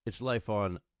It's life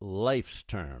on life's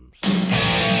terms.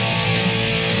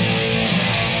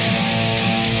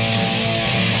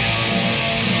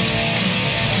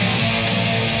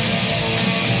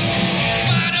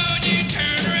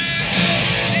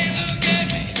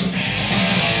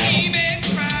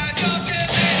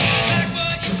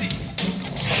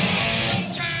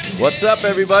 What's up,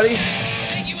 everybody?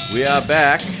 We are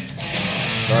back.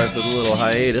 Sorry for the little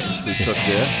hiatus we took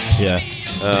there. Yeah.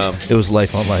 It was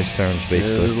life on life's terms,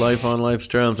 basically. It was life on life's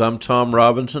terms. I'm Tom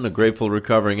Robinson, a grateful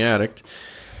recovering addict.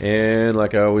 And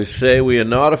like I always say, we are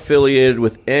not affiliated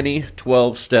with any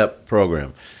 12-step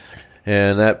program.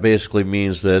 And that basically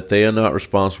means that they are not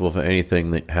responsible for anything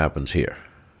that happens here.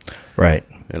 Right.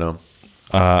 You know?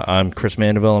 I'm Chris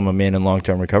Mandeville. I'm a man in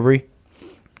long-term recovery.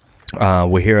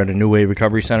 We're here at a New Way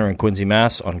Recovery Center in Quincy,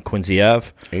 Mass. on Quincy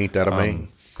Ave. Ain't that amazing?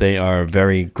 They are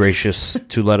very gracious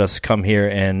to let us come here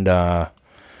and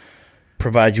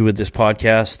provide you with this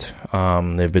podcast.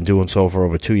 They've been doing so for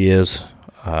over 2 years.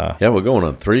 Yeah, we're going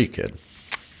on 3, kid.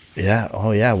 Yeah.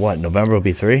 Oh, yeah. What? November will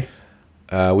be 3?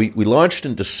 We launched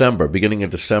in December, beginning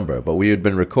of December, but we had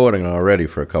been recording already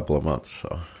for a couple of months.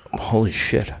 So. Holy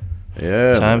shit.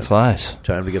 Yeah. Time flies.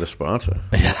 Time to get a sponsor.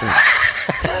 Yes.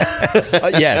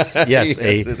 Yes,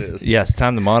 it is. Yes,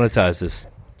 time to monetize this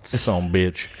son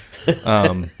bitch.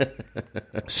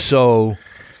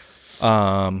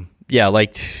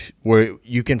 Where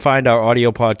you can find our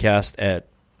audio podcast at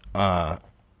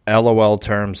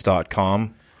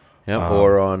LOLT-110.com. Yeah,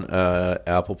 or on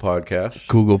Apple Podcasts,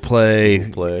 Google Play,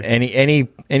 any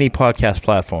podcast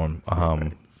platform.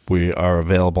 Right. We are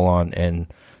available on, and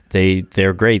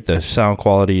they're great. The sound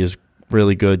quality is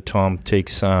really good. Tom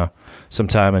takes some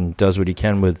time and does what he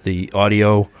can with the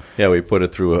audio. Yeah, we put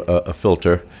it through a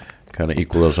filter, kind of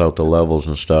equals out the levels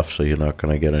and stuff, so you're not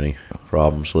going to get any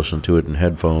problems listening to it in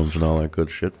headphones and all that good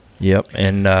shit. Yep,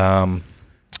 and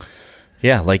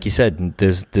like you said,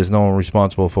 there's no one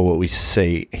responsible for what we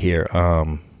say here.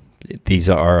 These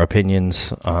are our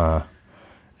opinions,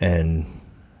 and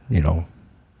you know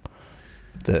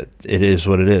that it is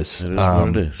what it is. It is what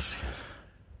it is.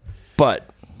 But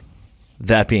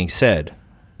that being said,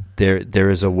 there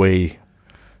is a way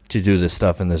to do this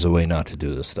stuff, and there's a way not to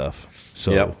do this stuff.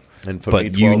 So, yep. And for but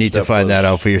me, you need to find that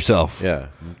out for yourself. Yeah,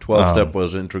 12-step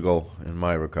was integral in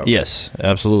my recovery. Yes,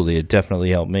 absolutely. It definitely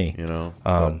helped me. You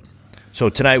know. So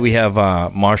tonight we have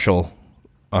Marshall.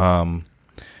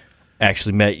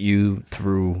 Actually met you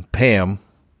through Pam.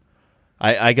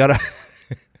 I got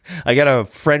a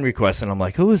friend request, and I'm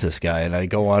like, who is this guy? And I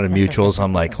go on to mutuals.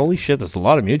 I'm like, holy shit, there's a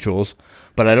lot of mutuals.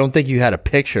 But I don't think you had a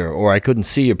picture, or I couldn't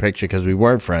see your picture because we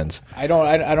weren't friends. I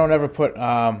don't ever put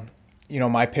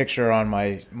my picture on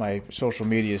my social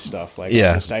media stuff. Like,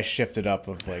 yeah. I shifted up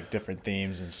of like different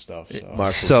themes and stuff. So,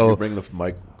 Marshall, can you bring the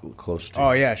mic close to you?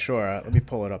 Oh yeah, sure. Let me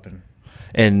pull it up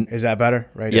and is that better?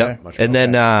 Right. Yep. There? And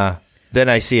then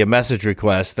I see a message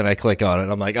request, and I click on it.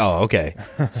 And I'm like, oh, okay.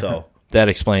 So that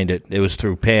explained it. It was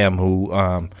through Pam,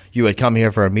 who you had come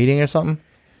here for a meeting or something.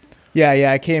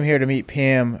 Yeah. I came here to meet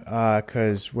Pam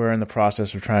because we're in the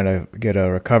process of trying to get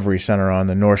a recovery center on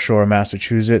the North Shore of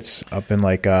Massachusetts, up in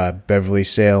like Beverly,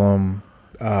 Salem,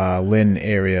 Lynn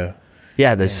area.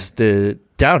 Yeah,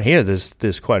 down here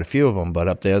there's quite a few of them, but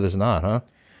up there there's not, huh?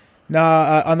 No,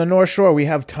 on the North Shore we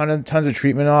have tons of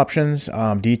treatment options,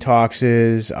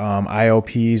 detoxes,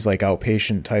 IOPs, like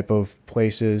outpatient type of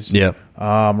places. Yeah.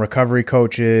 Recovery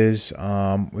coaches.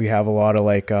 We have a lot of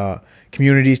like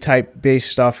community type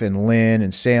based stuff in Lynn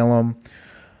and Salem.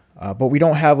 But we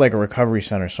don't have like a recovery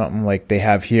center, something like they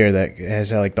have here that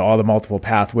has like all the multiple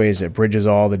pathways that bridges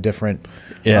all the different,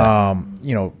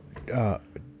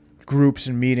 groups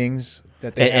and meetings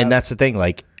that they have. And that's the thing,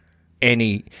 like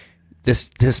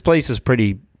this place is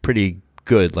pretty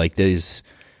good. Like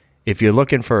if you're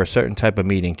looking for a certain type of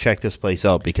meeting, check this place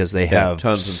out because they have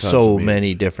tons and tons so of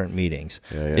many different meetings.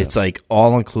 Yeah. It's like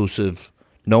all inclusive.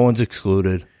 No one's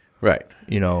excluded. Right.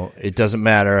 You know, it doesn't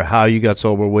matter how you got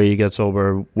sober, where you got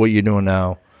sober, what you're doing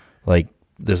now. Like,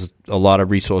 there's a lot of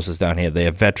resources down here. They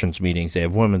have veterans meetings, they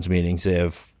have women's meetings, they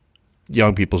have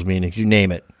young people's meetings, you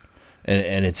name it,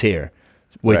 and it's here.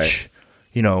 Which,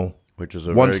 right. Which is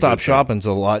a one-stop shopping's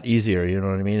a lot easier. You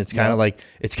know what I mean? It's kind of like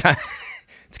it's kind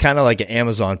of like an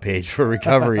Amazon page for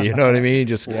recovery. You know what I mean?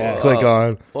 Just click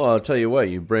on. Well, I'll tell you what.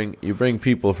 You bring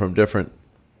people from different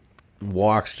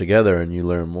walks together, and you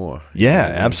learn more.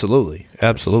 Yeah, absolutely.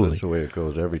 That's the way it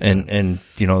goes every time. And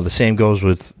the same goes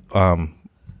with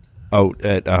out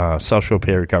at South Shore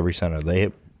Peer Recovery Center. They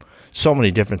have so many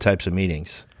different types of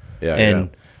meetings. Yeah, and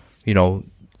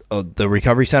the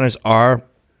recovery centers are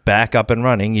back up and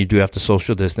running. You do have to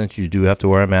social distance. You do have to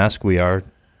wear a mask. We are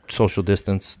social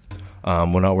distanced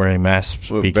We're not wearing masks.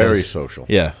 We're because, very social.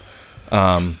 Yeah.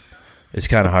 It's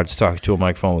kind of hard to talk to a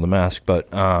microphone with a mask, but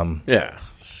yeah,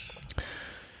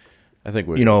 I think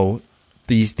we're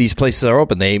these places are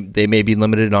open. They may be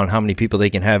limited on how many people they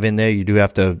can have in there. You do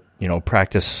have to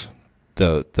practice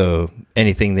the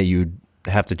anything that you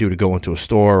have to do to go into a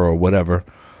store or whatever.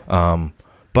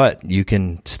 But you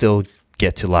can still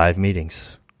get to live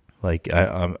meetings. Like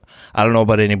I don't know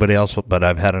about anybody else, but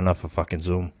I've had enough of fucking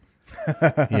Zoom.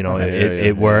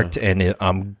 It worked, and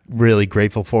I'm really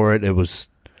grateful for it. It was,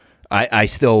 I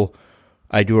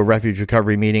do a refuge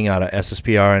recovery meeting out of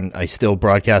SSPR, and I still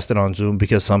broadcast it on Zoom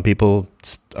because some people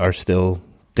are still,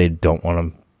 they don't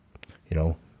want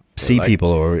to, see people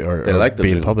or they like the be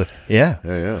Zoom. in public.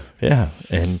 Yeah. Yeah.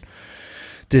 And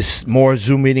there's more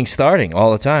Zoom meetings starting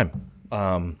all the time.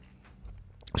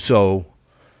 So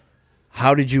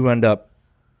how did you end up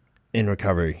in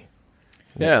recovery?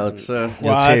 Yeah, let's hear some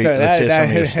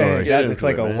of your story. It's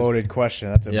like a loaded question.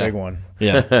 That's a big one.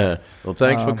 Yeah. Well,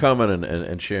 thanks for coming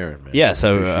and sharing, man. Yeah,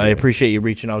 so I appreciate you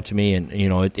reaching out to me, and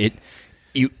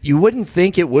you wouldn't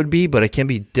think it would be, but it can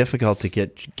be difficult to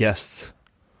get guests.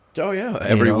 Oh yeah,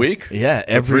 every week. Yeah,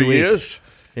 every week. Years.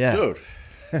 Yeah, Dude.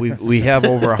 we have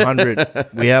over 100.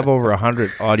 We have over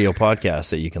 100 audio podcasts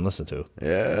that you can listen to.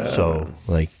 Yeah. So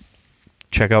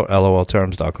check out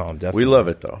LOLterms.com. Definitely, we love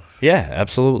it though. Yeah,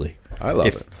 absolutely. I love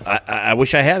it. I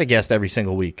wish I had a guest every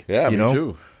single week. Yeah, me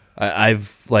too.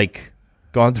 I've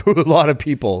gone through a lot of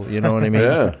people. You know what I mean?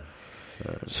 Yeah.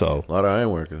 So a lot of iron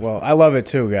workers. Well, I love it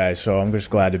too, guys. So I'm just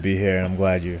glad to be here, and I'm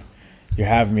glad you're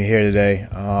having me here today.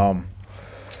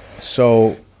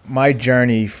 So my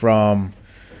journey from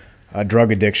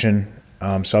drug addiction,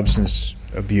 substance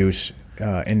abuse,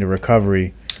 into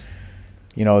recovery,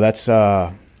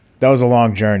 that was a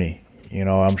long journey.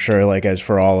 I'm sure, as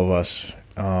for all of us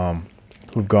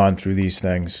who've gone through these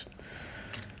things.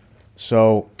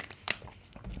 So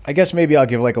I guess maybe I'll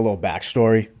give a little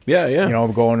backstory. Yeah.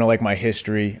 Going to my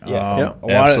history.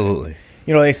 absolutely.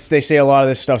 They say a lot of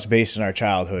this stuff's based in our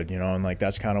childhood, and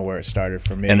that's kind of where it started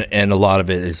for me. And a lot of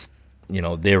it is,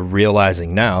 they're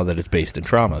realizing now that it's based in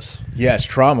traumas. Yes,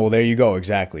 trauma. Well, there you go.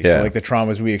 Exactly. Yeah. So the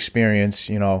traumas we experience,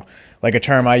 a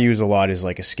term I use a lot is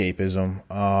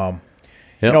escapism.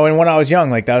 Yep. And when I was young,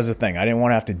 that was the thing. I didn't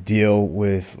want to have to deal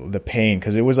with the pain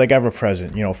because it was ever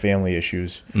present, family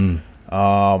issues.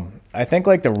 I think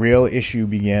the real issue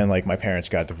began my parents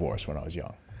got divorced when I was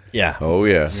young. Yeah. Oh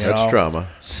yeah, that's trauma.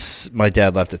 My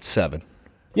dad left at 7.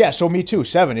 Yeah, so me too.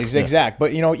 7 is exact.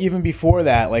 But even before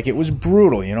that, it was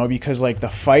brutal, because the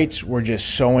fights were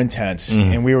just so intense,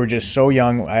 and we were just so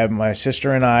young. I have my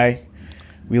sister and I.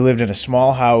 We lived in a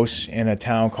small house in a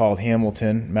town called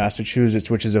Hamilton, Massachusetts,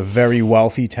 which is a very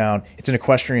wealthy town. It's an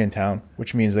equestrian town,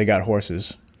 which means they got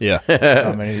horses. Yeah.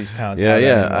 How many of these towns? Yeah.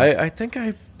 have that I think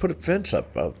I put a fence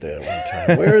up out there one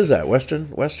time. Where is that?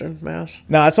 Western Mass?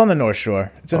 No, it's on the North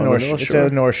Shore. It's a It's a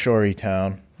North Shore-y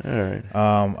town. All right.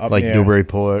 Up Like near,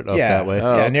 Newburyport up that way.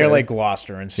 Oh, near okay.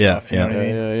 Gloucester and stuff. Yeah, You know what I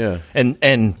mean? Yeah.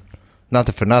 And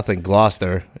not for nothing,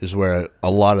 Gloucester is where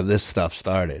a lot of this stuff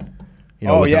started. With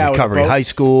the with Recovery boats. High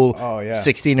School. Oh, yeah.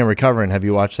 16 and Recovering. Have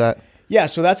you watched that? Yeah,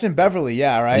 so that's in Beverly.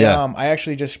 Yeah, right. Yeah. I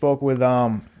actually just spoke with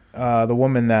the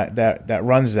woman that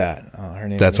runs that. Her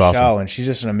name That's is Michelle, awesome. and she's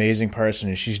just an amazing person,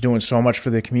 and she's doing so much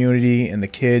for the community and the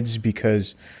kids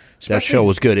because That show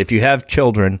was good. If you have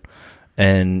children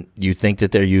and you think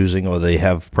that they're using or they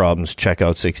have problems, check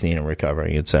out 16 and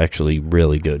Recovering. It's actually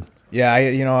really good. Yeah,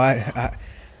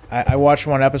 I watched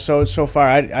one episode so far.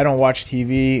 I don't watch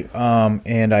TV,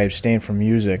 and I abstain from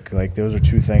music. Those are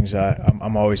two things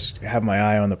I'm always have my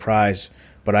eye on the prize.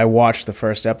 But I watched the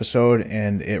first episode,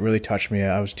 and it really touched me.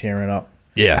 I was tearing up.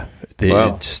 Yeah,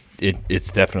 Wow.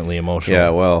 it's definitely emotional. Yeah,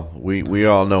 well, we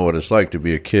all know what it's like to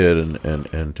be a kid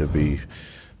and to be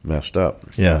messed up.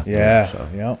 Yeah. Yeah, So-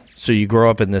 yeah. So you grow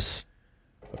up in this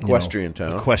Equestrian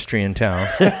town. Equestrian town.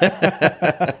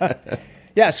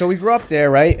 Yeah, so we grew up there,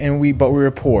 right? But we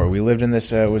were poor. We lived in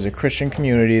this. It was a Christian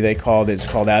community. It's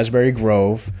called Asbury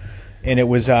Grove, and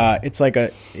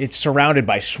it's surrounded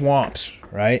by swamps,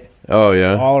 right? Oh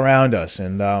yeah. All around us,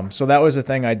 and so that was the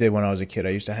thing I did when I was a kid. I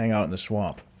used to hang out in the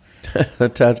swamp.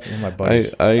 That's my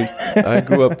buddies. I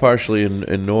grew up partially in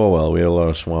Norwell. We had a lot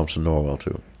of swamps in Norwell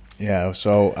too. Yeah,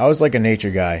 so I was like a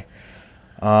nature guy.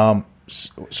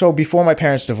 So before my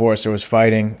parents divorced, there was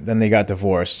fighting. Then they got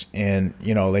divorced, and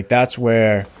that's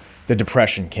where the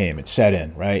depression came. It set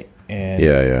in, right? And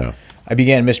Yeah. I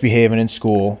began misbehaving in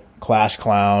school, class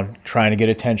clown, trying to get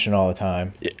attention all the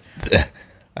time.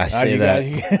 I say that.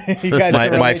 You guys can My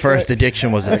relate to first it?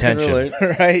 addiction was attention.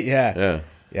 Right? Yeah. Yeah.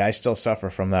 Yeah, I still suffer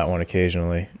from that one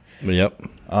occasionally. Yep.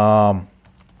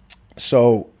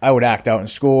 So I would act out in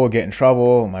school, get in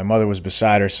trouble. My mother was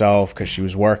beside herself because she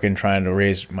was working, trying to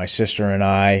raise my sister and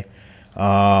I.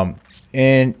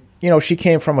 And, she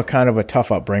came from a kind of a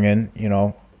tough upbringing,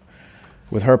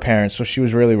 with her parents. So she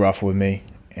was really rough with me.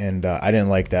 And I didn't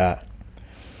like that.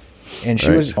 And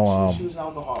she was... she was an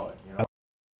alcoholic,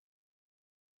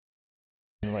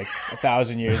 like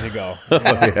 1,000 years ago.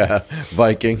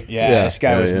 Viking. Yeah, this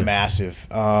guy was massive.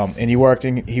 And he worked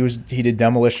he did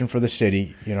demolition for the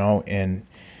city, and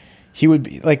he would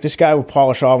be like, this guy would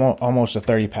polish almost a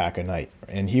 30-pack a night,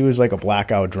 and he was like a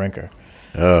blackout drinker.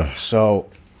 So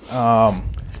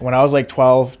when I was like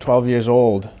 12 years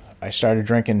old, I started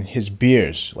drinking his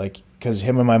beers, like, because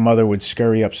him and my mother would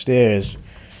scurry upstairs,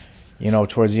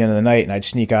 towards the end of the night, and I'd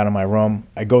sneak out of my room.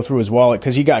 I'd go through his wallet,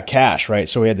 because he got cash, right?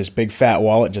 So he had this big fat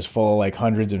wallet just full of like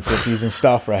hundreds and fifties and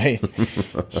stuff, right?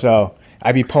 So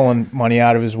I'd be pulling money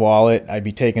out of his wallet. I'd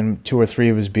be taking 2 or 3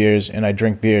 of his beers, and I'd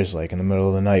drink beers like in the middle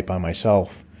of the night by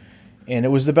myself. And it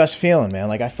was the best feeling, man.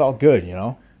 Like, I felt good,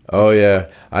 Oh, yeah.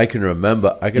 I can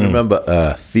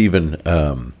remember thieving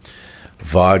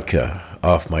vodka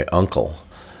off my uncle.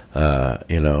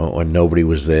 When nobody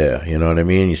was there, you know what I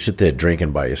mean? You sit there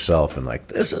drinking by yourself and like,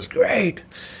 this is great.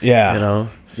 Yeah.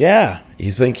 Yeah.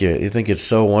 You think it's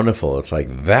so wonderful. It's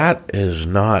like, that is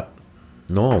not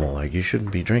normal. Like, you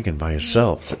shouldn't be drinking by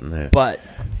yourself, sitting there. But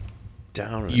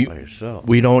down by yourself.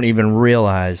 We don't even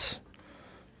realize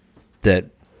that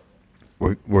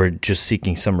we're just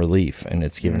seeking some relief, and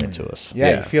it's giving it to us.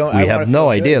 Yeah. You feel, we have no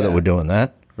idea that we're doing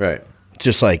that. Right.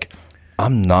 Just like,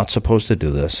 I'm not supposed to do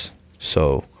this,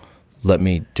 so let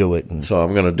me do it. And so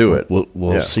I'm going to do it.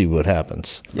 We'll see what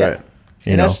happens. Yeah. Right.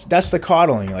 And that's the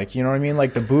coddling, like, you know what I mean?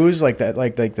 Like the booze, like that,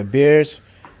 like the beers,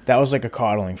 that was like a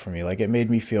coddling for me. Like, it made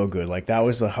me feel good. Like, that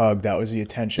was the hug, that was the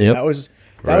attention. Yep. That was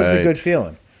a good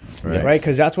feeling. Right?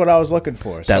 Because that's what I was looking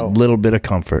for. That little bit of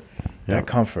comfort. That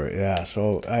comfort, yeah.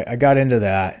 So I got into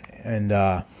that, and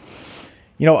I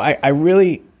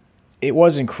really, it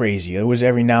wasn't crazy. It was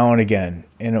every now and again,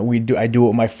 and I do it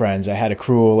with my friends. I had a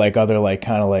crew of like other like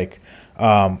kind of like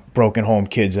broken home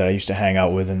kids that I used to hang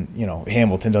out with, and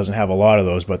Hamilton doesn't have a lot of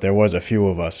those, but there was a few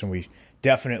of us, and we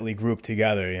definitely grouped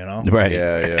together. Right?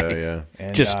 Yeah.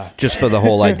 And, just for the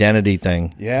whole identity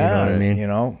thing. Yeah, you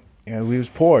know what I mean. We was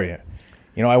poor.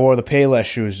 I wore the Payless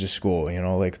shoes to school.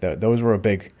 Like those were a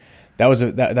big. That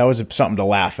was something to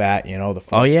laugh at. The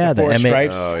four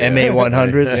stripes,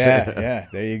 MA100s. Yeah.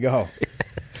 There you go.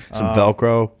 Some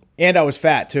Velcro. And I was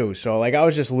fat too, so like I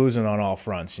was just losing on all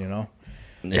fronts.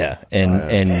 Yeah,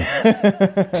 and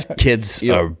kids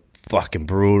are fucking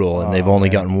brutal, and they've only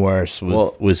gotten worse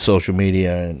with social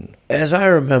media. And as I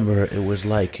remember, it was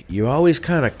like you're always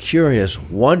kind of curious,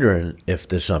 wondering if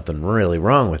there's something really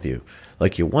wrong with you.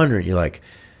 Like you're wondering, you're like,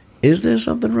 is there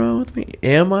something wrong with me?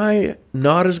 Am I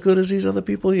not as good as these other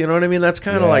people? You know what I mean? That's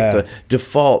kind of like the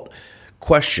default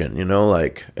question,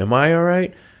 like, am I all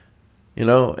right?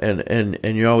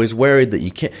 And you're always worried that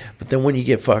you can't. But then when you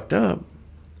get fucked up,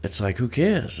 it's like, who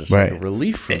cares? It's like a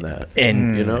relief from that.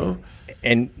 And,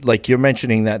 and like you're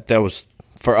mentioning that was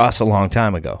for us a long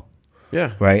time ago.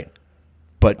 Yeah. Right?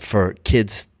 But for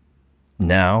kids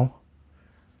now,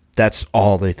 that's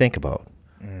all they think about.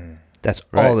 That's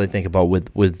all they think about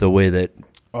with the way that,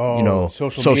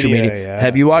 social media. Yeah.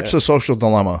 Have you watched The Social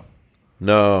Dilemma?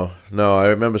 No. I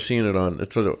remember seeing it on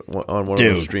one of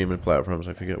those streaming platforms.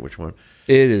 I forget which one.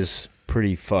 It is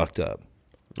pretty fucked up.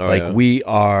 We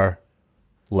are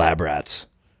lab rats.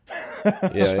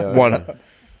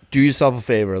 Do yourself a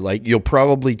favor. Like, you'll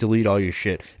probably delete all your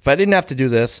shit. If I didn't have to do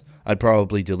this, I'd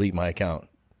probably delete my account.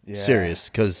 Yeah. Serious,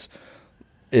 because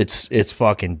it's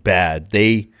fucking bad.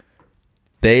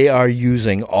 They are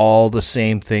using all the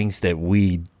same things that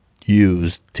we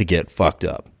use to get fucked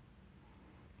up.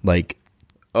 Like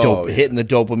hitting the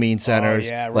dopamine centers.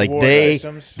 Like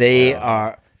they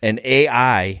are, and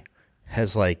AI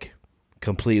has like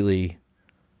completely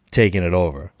taken it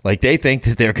over. Like they think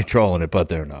that they're controlling it, but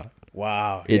they're not.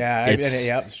 Wow.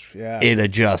 It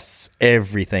adjusts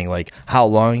everything. Like how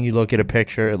long you look at a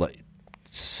picture. Like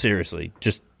seriously,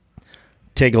 just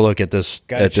take a look at this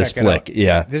flick.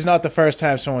 Yeah, this is not the first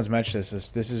time someone's mentioned this.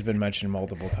 This has been mentioned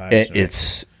multiple times.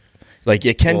 It's like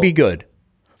it can be good,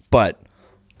 but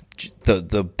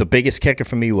the biggest kicker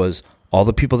for me was all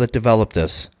the people that developed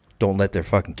this don't let their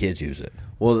fucking kids use it.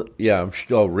 Well, yeah.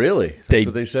 Oh, really? That's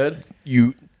what they said.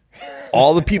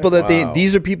 All the people that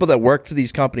these are people that worked for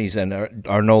these companies and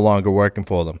are no longer working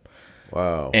for them.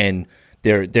 Wow. And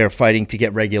they're fighting to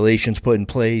get regulations put in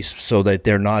place so that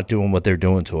they're not doing what they're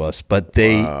doing to us. But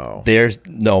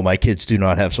my kids do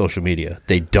not have social media.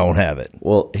 They don't have it.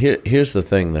 Well, here's the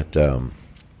thing that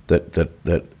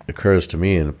occurs to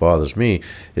me and it bothers me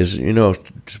is,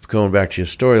 going back to your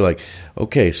story, like,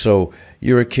 okay, so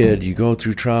you're a kid, you go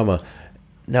through trauma.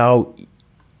 Now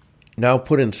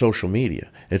put in social media.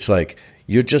 It's like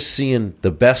you're just seeing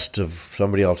the best of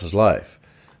somebody else's life.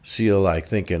 So you're like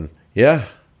thinking, yeah,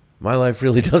 my life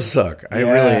really does suck. I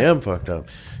really am fucked up,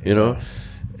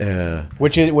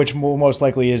 Which most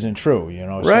likely isn't true,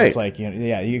 So right. it's like,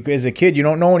 as a kid, you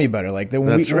don't know any better. Like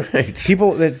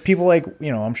right. People like,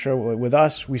 I'm sure with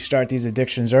us, we start these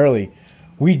addictions early.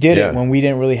 We did it when we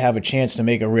didn't really have a chance to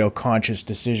make a real conscious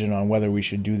decision on whether we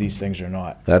should do these things or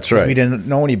not. That's right. We didn't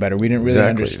know any better. We didn't really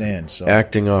understand. So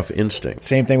acting off instinct.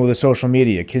 Same thing with the social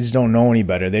media. Kids don't know any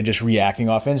better. They're just reacting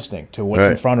off instinct to what's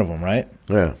in front of them, right?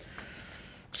 Yeah.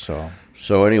 So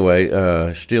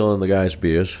anyway, stealing the guy's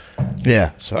beers.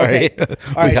 Yeah, sorry. Okay. We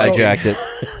hijacked it.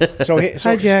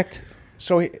 Hijacked.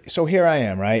 So here I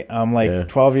am, right? I'm like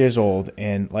 12 years old,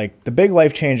 and like the big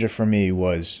life changer for me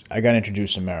was I got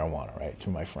introduced to marijuana, right,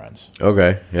 through my friends.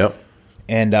 Okay, yep.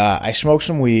 And I smoked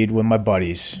some weed with my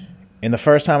buddies. And the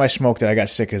first time I smoked it, I got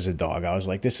sick as a dog. I was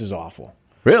like, this is awful.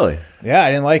 Really? Yeah, I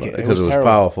didn't like it. Because it was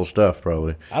powerful stuff,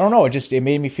 probably. I don't know. It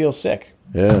made me feel sick.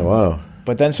 Yeah, wow.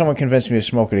 But then someone convinced me to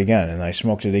smoke it again, and I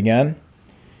smoked it again.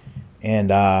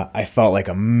 And I felt like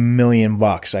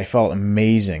 $1,000,000. I felt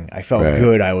amazing. I felt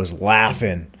good. I was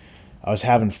laughing. I was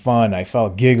having fun. I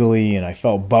felt giggly and I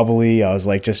felt bubbly. I was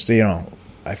like,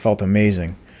 I felt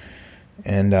amazing.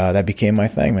 And that became my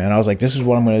thing, man. I was like, this is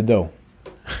what I'm going to do.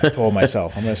 I told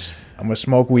myself, I'm gonna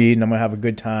smoke weed and I'm going to have a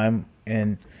good time.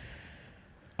 And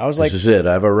I was like, this is it.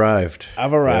 I've arrived. I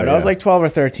was like 12 or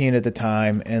 13 at the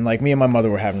time. And like me and my mother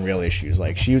were having real issues.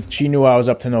 Like she knew I was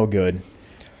up to no good.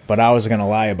 But I was going to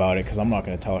lie about it because I'm not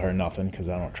going to tell her nothing because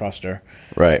I don't trust her.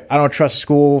 Right. I don't trust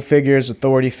school figures,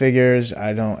 authority figures.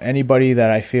 Anybody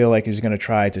that I feel like is going to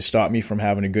try to stop me from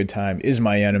having a good time is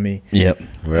my enemy. Yep.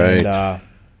 Right. And,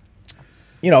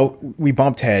 we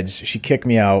bumped heads. She kicked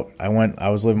me out. I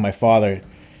was living with my father.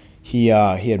 He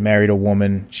had married a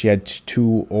woman. She had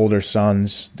two older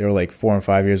sons. They were like 4 and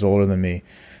 5 years older than me.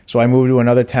 So I moved to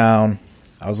another town.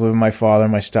 I was living with my father,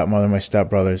 my stepmother, my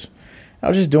stepbrothers. I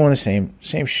was just doing the same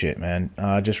shit, man.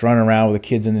 Just running around with the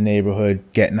kids in the neighborhood,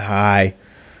 getting high,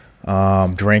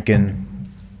 drinking,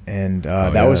 and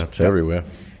it's everywhere.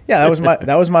 Yeah,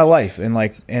 that was my life,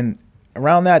 and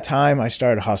around that time, I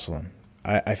started hustling.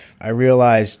 I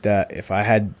realized that if I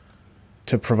had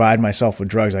to provide myself with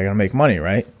drugs, I got to make money,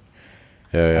 right?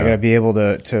 Yeah. I got to be able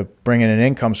to bring in an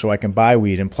income so I can buy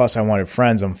weed, and plus, I wanted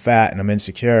friends. I'm fat and I'm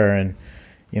insecure, and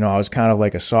I was kind of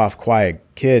like a soft, quiet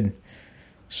kid,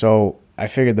 so I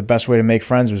figured the best way to make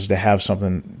friends was to have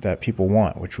something that people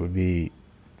want, which would be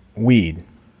weed.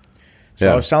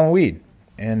 So I was selling weed.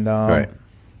 And,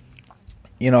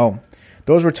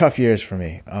 those were tough years for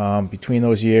me. Between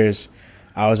those years,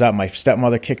 my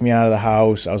stepmother kicked me out of the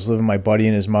house. I was living with my buddy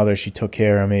and his mother. She took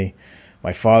care of me.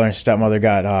 My father and stepmother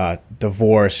got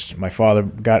divorced. My father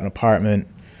got an apartment.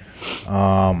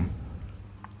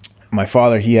 My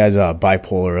father, he has a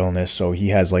bipolar illness, so he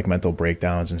has like mental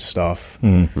breakdowns and stuff.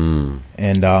 Mm-hmm.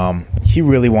 And he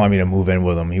really wanted me to move in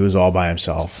with him. He was all by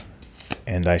himself.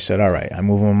 And I said, all right, I'm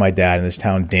moving with my dad in this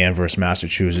town, Danvers,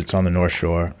 Massachusetts, on the North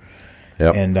Shore.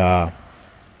 Yep. And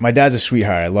my dad's a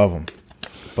sweetheart. I love him.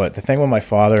 But the thing with my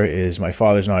father is my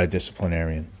father's not a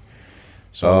disciplinarian.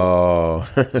 So,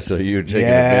 so you were taking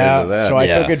advantage of that. So I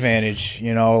took advantage.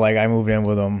 I moved in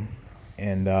with him.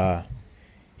 And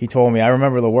he told me, I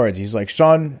remember the words. He's like,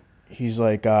 son, I'm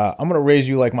going to raise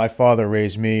you like my father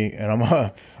raised me, and I'm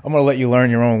gonna let you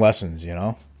learn your own lessons,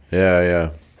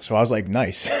 Yeah. So I was like,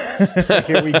 nice.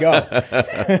 Here we go.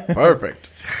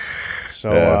 Perfect.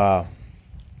 So,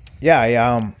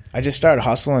 I just started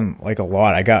hustling like a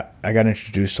lot. I got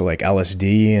introduced to like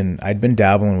LSD, and I'd been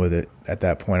dabbling with it at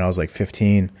that point. I was like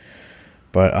 15.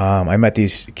 But I met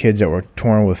these kids that were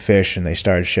touring with Fish, and they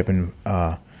started shipping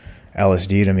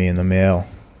LSD to me in the mail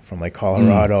from like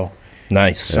Colorado.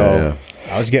 Nice. So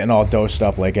I was getting all dosed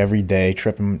up like every day,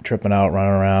 tripping out,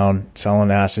 running around, selling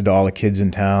acid to all the kids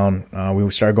in town. We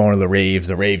started going to the raves.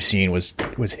 The rave scene was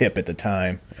hip at the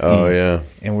time. Oh, yeah.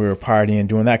 And we were partying,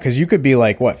 doing that. Because you could be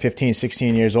like, 15,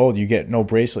 16 years old. You get no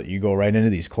bracelet. You go right into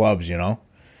these clubs,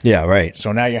 Yeah, right.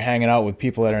 So now you're hanging out with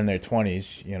people that are in their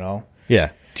 20s,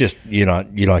 Yeah. Just you're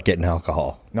not getting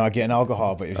alcohol. Not getting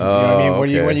alcohol, but you know what I mean.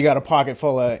 When you got a pocket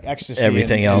full of ecstasy,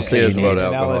 everything else that you need,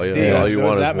 about alcohol, LSD, all you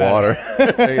want is water.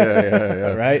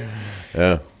 yeah, right.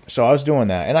 Yeah. So I was doing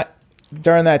that, and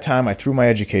during that time, I threw my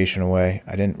education away.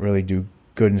 I didn't really do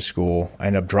good in school. I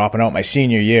ended up dropping out my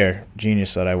senior year.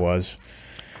 Genius that I was.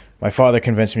 My father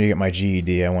convinced me to get my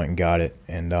GED. I went and got it,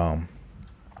 and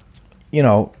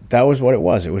that was what it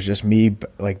was. It was just me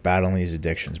like battling these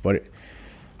addictions. But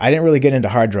I didn't really get into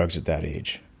hard drugs at that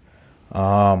age.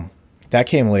 That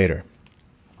came later.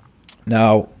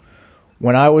 Now,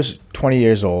 when I was 20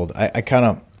 years old, I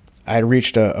had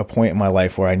reached a point in my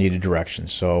life where I needed direction.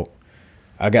 So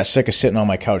I got sick of sitting on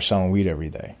my couch selling weed every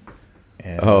day.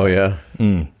 And,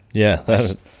 Yeah,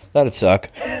 that'd suck.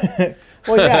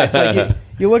 well, yeah, it's like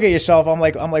you look at yourself. I'm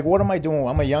like, what am I doing?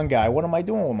 I'm a young guy. What am I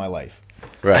doing with my life?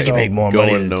 Right. I can make more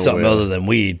money than something other than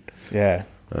weed. Yeah.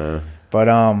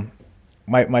 But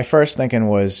my first thinking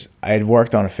was I had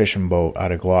worked on a fishing boat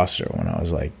out of Gloucester when I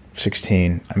was like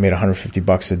 16. I made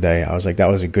 $150 a day. I was like, that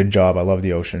was a good job. I love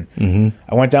the ocean. Mm-hmm.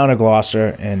 I went down to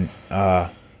Gloucester, and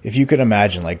if you could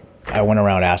imagine, like, I went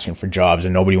around asking for jobs,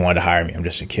 and nobody wanted to hire me. I'm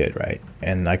just a kid, right?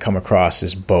 And I come across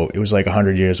this boat. It was like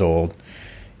 100 years old.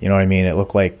 You know what I mean? It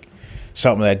looked like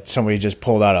something that somebody just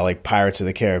pulled out of like Pirates of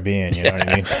the Caribbean. You know what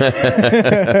I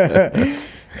mean?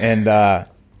 And I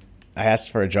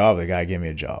asked for a job. The guy gave me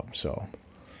a job. So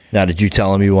now, did you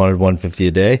tell him you wanted $150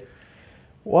 a day?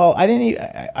 Well, I didn't.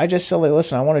 I just said, like,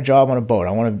 listen, I want a job on a boat.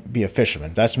 I want to be a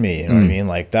fisherman. That's me. You know what I mean?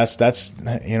 Like that's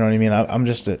you know what I mean? I'm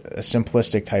just a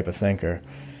simplistic type of thinker.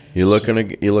 You're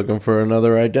looking for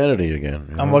another identity again.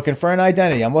 You know? I'm looking for an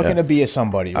identity. I'm looking to be a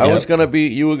somebody. I was gonna be.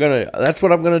 You were gonna. That's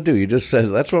what I'm gonna do. You just said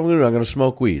that's what I'm gonna do. I'm gonna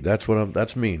smoke weed. That's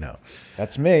me now.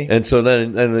 That's me. And so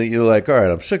then you're like, all right,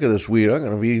 I'm sick of this weed. I'm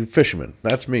gonna be a fisherman.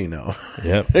 That's me now.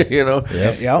 Yep. You know.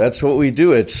 Yep. That's what we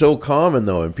do. It's so common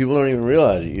though, and people don't even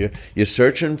realize it. You're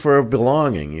searching for a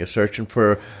belonging. You're searching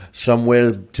for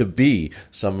somewhere to be.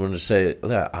 Someone to say,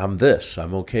 yeah, I'm this.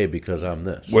 I'm okay because I'm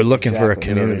this. We're looking for a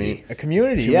Exactly. community. You know what I mean? A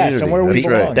community. Yeah, somewhere we That's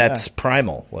belong. right. That's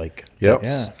primal. Like, Yep.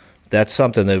 Yeah. that's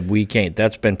something that we can't.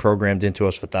 That's been programmed into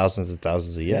us for thousands and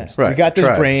thousands of years. Yeah. Right. We got this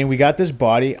Try it. brain. We got this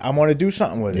body. I want to do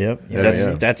something with it. Yep. You know That's what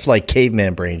I mean? that's like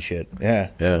caveman brain shit. Yeah.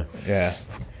 Yeah. Yeah.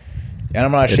 And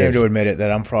I'm not ashamed is. to admit it that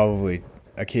I'm probably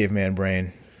a caveman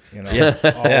brain. You know, Yeah.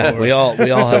 all Yeah. over. We all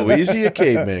So have. easy a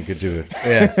caveman could do it.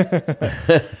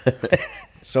 Yeah.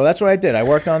 So that's what I did. I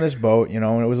worked on this boat, and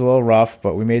it was a little rough,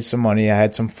 but we made some money. I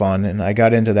had some fun, and I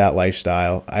got into that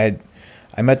lifestyle. I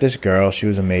met this girl. She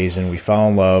was amazing. We fell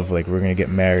in love. Like, we were going to get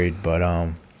married, but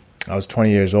I was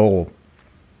 20 years old.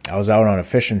 I was out on a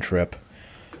fishing trip,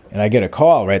 and I get a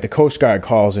call, right? The Coast Guard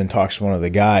calls in, talks to one of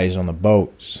the guys on the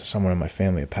boat. Someone in my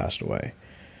family had passed away.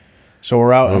 So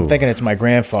we're out. I'm thinking it's my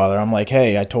grandfather. I'm like,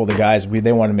 hey, I told the guys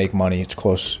they want to make money. It's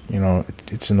close,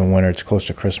 it's in the winter. It's close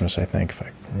to Christmas, I think, if I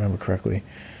remember correctly.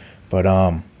 But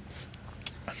I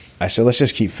said, let's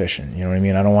just keep fishing. You know what I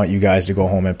mean? I don't want you guys to go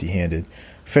home empty-handed.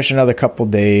 Fish another couple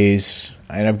days.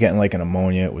 I ended up getting like an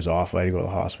pneumonia. It was awful. I had to go to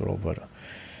the hospital. But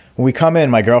when we come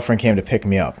in, my girlfriend came to pick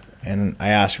me up. And I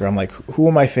asked her, I'm like, who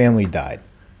in my family died?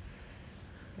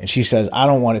 And she says, I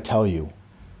don't want to tell you.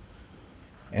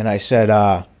 And I said,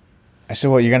 well,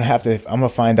 you're going to have to, I'm going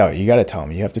to find out. You got to tell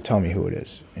me. You have to tell me who it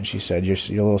is. And she said, your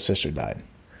little sister died.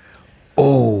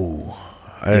 Oh,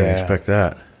 I didn't Yeah. expect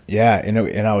that. Yeah,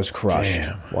 and I was crushed.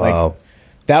 Damn. Like, Wow.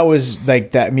 that was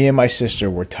like that. Me and my sister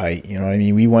were tight. You know what I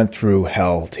mean? We went through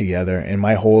hell together, and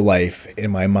my whole life,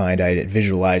 in my mind, I had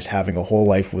visualized having a whole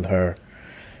life with her.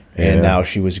 And Yeah. now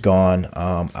she was gone.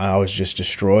 I was just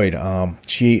destroyed.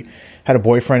 She had a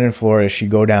boyfriend in Florida. She'd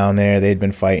go down there. They'd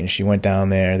been fighting. She went down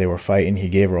there. They were fighting. He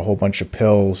gave her a whole bunch of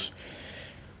pills,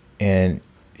 and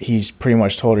he's pretty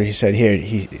much told her, he said,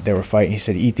 they were fighting. He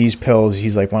said, eat these pills.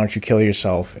 He's like, why don't you kill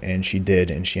yourself? And she did,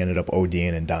 and she ended up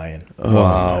ODing and dying. Oh,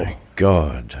 my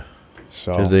God.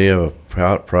 So Did they ever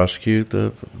prosecute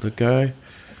the guy?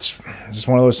 it's just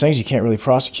one of those things you can't really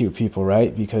prosecute people,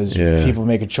 right? Because Yeah. people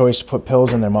make a choice to put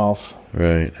pills in their mouth,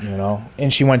 Right.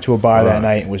 And she went to a bar that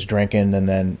night and was drinking, and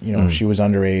then, she was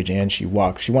underage, and she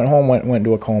walked. She went home, went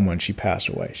into a coma, and she passed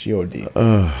away. She OD'd.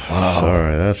 Oh,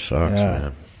 sorry. That sucks, Yeah.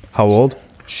 man. How old?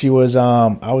 She was,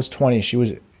 I was 20. She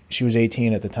was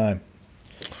 18 at the time.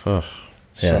 Huh.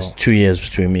 Yeah, it's 2 years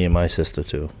between me and my sister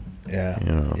too. Yeah.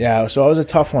 know. Yeah, so it was a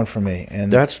tough one for me.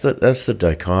 And That's the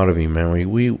dichotomy, man.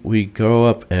 We grow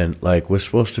up and like we're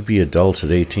supposed to be adults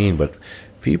at 18, but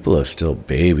people are still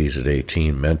babies at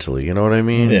 18 mentally. You know what I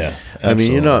mean? Yeah, I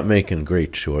mean, you're absolutely. not making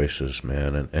great choices,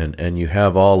 man, and you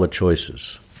have all the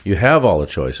choices. You have all the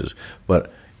choices,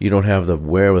 but you don't have the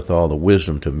wherewithal, the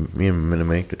wisdom to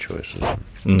make the choices.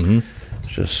 Mm-hmm.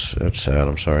 That's sad.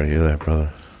 I'm sorry to hear that,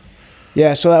 brother.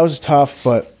 yeah, so that was tough,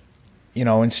 but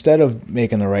instead of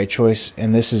making the right choice,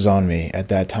 and this is on me at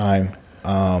that time,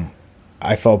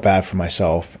 I felt bad for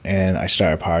myself, and I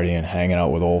started partying, hanging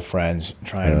out with old friends,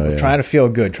 trying to feel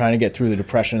good, trying to get through the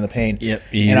depression and the pain. Yep,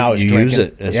 and I was you drinking. use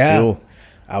it as fuel.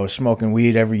 I was smoking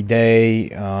weed every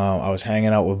day. I was hanging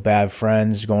out with bad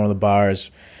friends, going to the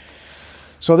bars.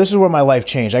 So this is where my life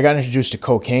changed. I got introduced to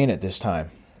cocaine at this time.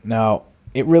 Now,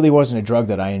 it really wasn't a drug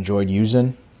that I enjoyed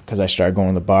using because I started going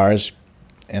to the bars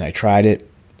and I tried it.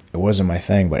 It wasn't my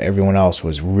thing, but everyone else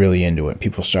was really into it.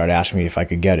 People started asking me if I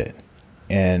could get it.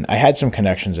 And I had some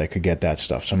connections that could get that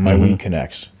stuff, some of my weed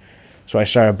connects. So I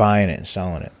started buying it and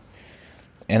selling it.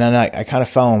 And then I kind of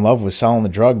fell in love with selling the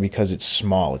drug because it's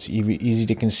small. It's easy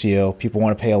to conceal. People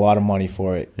want to pay a lot of money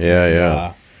for it.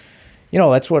 Yeah.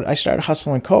 That's what I started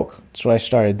hustling coke. That's what I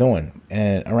started doing.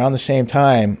 And around the same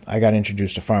time, I got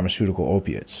introduced to pharmaceutical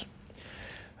opiates.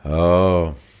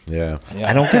 Oh, yeah.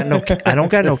 I don't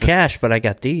got no cash, but I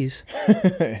got these.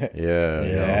 Yeah.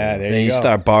 Yeah, there Then you go.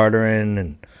 start bartering,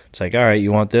 and it's like, all right,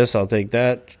 you want this? I'll take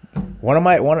that. One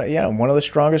of the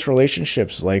strongest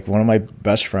relationships. Like one of my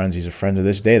best friends, he's a friend to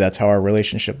this day. That's how our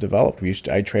relationship developed.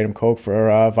 I'd trade him coke for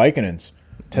Vicodins,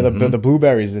 the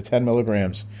blueberries, the 10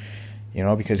 milligrams.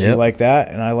 Because he liked that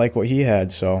and I like what he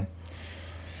had. So,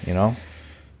 and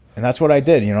that's what I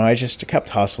did. I just kept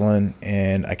hustling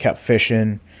and I kept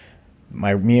fishing.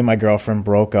 Me and my girlfriend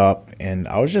broke up and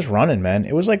I was just running, man.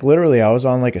 It was like literally I was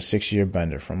on like a 6-year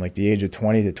bender from like the age of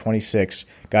 20 to 26.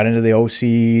 Got into the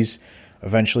OCs.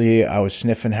 Eventually I was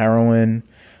sniffing heroin.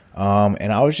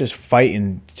 And I was just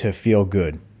fighting to feel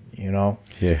good,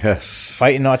 Yes.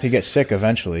 Fighting not to get sick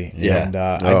eventually. Yeah. And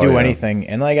I'd do anything.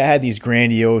 And like I had these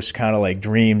grandiose kind of like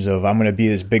dreams of I'm going to be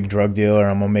this big drug dealer.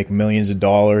 I'm going to make millions of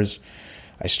dollars.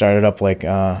 I started up like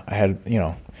I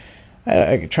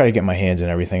tried to get my hands in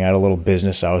everything. I had a little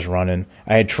business I was running.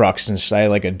 I had trucks and I had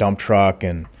like a dump truck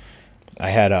and I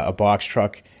had a box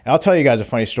truck. And I'll tell you guys a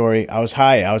funny story. I was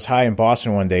high in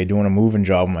Boston one day doing a moving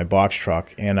job with my box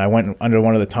truck. And I went under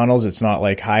one of the tunnels. It's not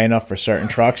like high enough for certain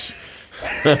trucks.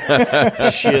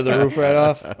 Shear the roof right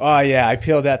off. Oh yeah, I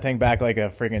peeled that thing back like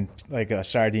a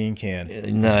sardine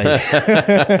can. Nice.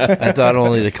 I thought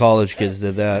only the college kids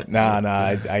did that. Nah,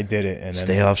 I did it. And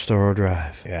Stay off Storrow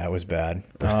Drive. Yeah, it was bad.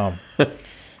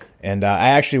 And I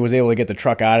actually was able to get the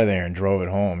truck out of there and drove it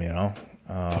home.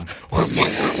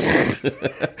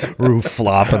 Roof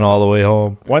flopping all the way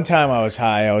home. One time I was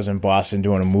high. I was in Boston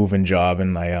doing a moving job,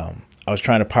 and I was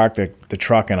trying to park the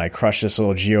truck, and I crushed this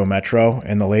little Geo Metro,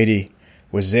 and the lady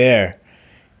was there,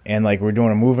 and like we're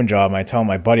doing a moving job, and I tell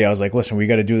my buddy, I was like, listen, we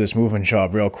got to do this moving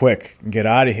job real quick and get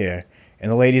out of here. And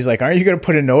the lady's like, aren't you going to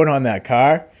put a note on that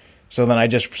car? So then I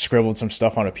just scribbled some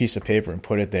stuff on a piece of paper and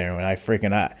put it there, and I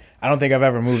don't think I've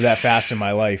ever moved that fast in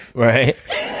my life. Right.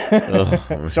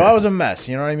 So I was a mess,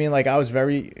 you know what I mean? Like I was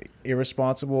very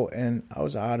irresponsible, and I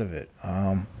was out of it.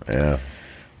 Yeah.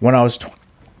 When I was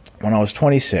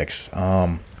 26,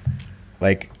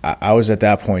 like I was at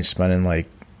that point spending like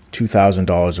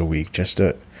 $2,000 a week just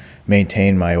to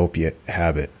maintain my opiate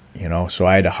habit, So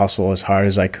I had to hustle as hard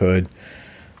as I could.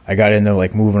 I got into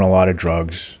like moving a lot of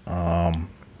drugs.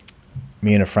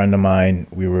 Me and a friend of mine,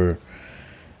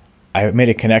 I made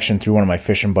a connection through one of my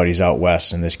fishing buddies out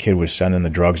west, and this kid was sending the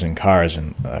drugs in cars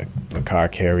and the car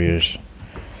carriers,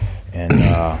 and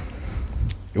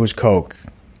it was coke.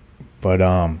 But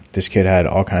this kid had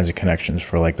all kinds of connections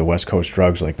for like the West Coast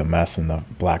drugs, like the meth and the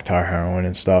black tar heroin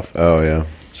and stuff. Oh yeah.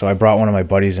 So I brought one of my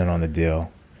buddies in on the deal,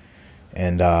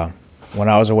 and when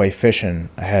I was away fishing,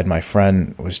 I had my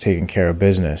friend was taking care of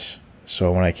business.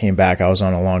 So when I came back, I was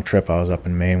on a long trip. I was up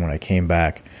in Maine. When I came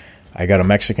back, I got a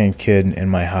Mexican kid in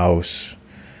my house.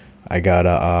 I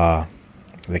got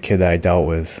the kid that I dealt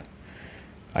with.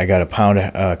 I got a pound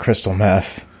of crystal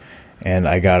meth, and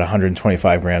I got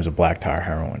 125 grams of black tar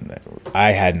heroin.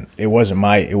 It wasn't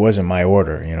my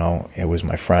order, It was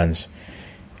my friend's.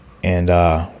 And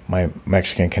my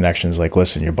Mexican connection's like,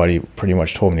 listen, your buddy pretty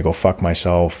much told me to go fuck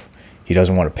myself. He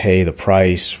doesn't want to pay the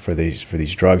price for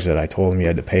these drugs that I told him he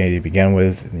had to pay to begin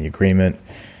with in the agreement.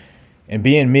 And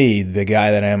being me, the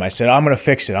guy that I am, I said, I'm going to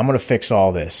fix it. I'm going to fix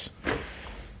all this.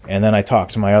 And then I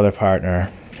talked to my other partner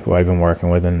who I've been working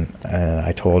with, and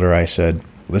I told her, I said,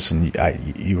 listen,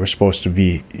 you were supposed to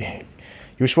be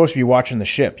watching the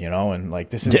ship, and like,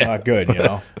 this is not good,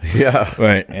 Yeah.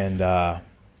 Right. And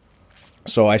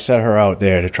so I set her out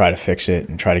there to try to fix it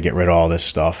and try to get rid of all this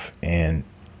stuff. And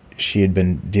she had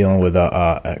been dealing with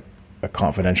a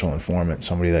confidential informant,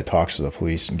 somebody that talks to the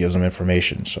police and gives them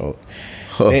information. So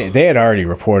they had already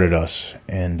reported us,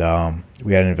 and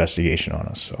we had an investigation on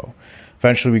us. So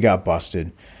eventually we got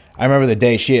busted. I remember the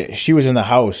day she was in the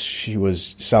house. She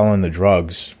was selling the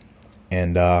drugs,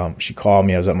 and she called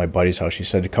me. I was at my buddy's house. She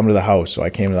said to come to the house. So I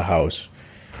came to the house.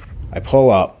 I pull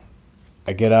up.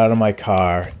 I get out of my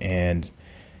car, and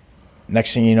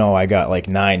next thing you know, I got like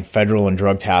 9 federal and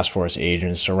drug task force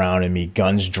agents surrounding me,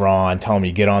 guns drawn, telling me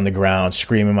to get on the ground,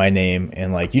 screaming my name.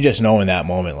 And like, you just know in that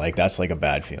moment, like, that's like a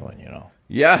bad feeling,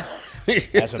 Yeah.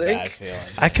 That's a bad feeling.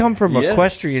 I come from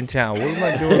equestrian town. What am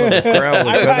I doing on the ground?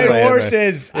 I ride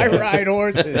horses. I ride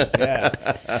horses. Yeah.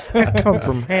 I come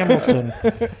from Hamilton.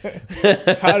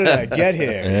 How did I get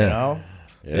here? You know?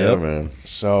 Yeah, man.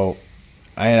 So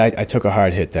I took a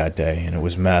hard hit that day, and it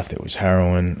was meth. It was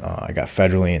heroin. I got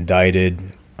federally indicted.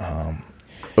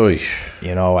 Oy.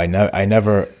 You know, I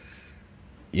never,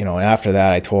 you know, and after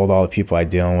that, I told all the people I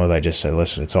dealing with, I just said,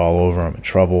 listen, it's all over. I'm in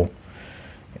trouble.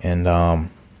 And,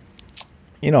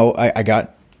 you know, I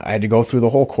had to go through the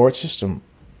whole court system,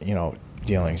 you know,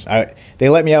 dealings. They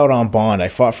let me out on bond. I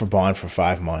fought for bond for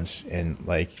 5 months, and,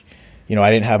 like, you know, I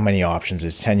didn't have many options.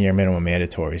 It's 10-year minimum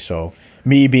mandatory. So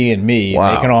me being me,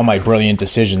 making all my brilliant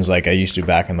decisions like I used to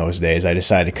back in those days, I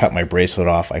decided to cut my bracelet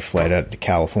off. I fled out to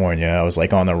California. I was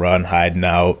like on the run, hiding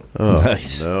out. Oh,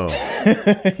 nice. No.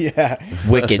 Yeah.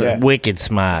 Wicked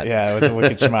smart. Yeah, that was a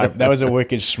wicked smart. That was a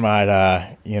wicked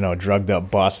smart, you know, drugged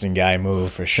up Boston guy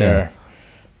move for sure. Yeah.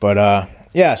 But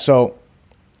yeah, so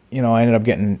you know, I ended up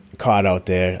getting caught out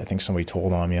there. I think somebody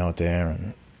told on me out there,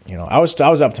 and you know, I was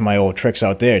up to my old tricks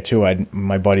out there too.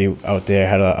 My buddy out there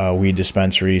had a weed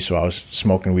dispensary, so I was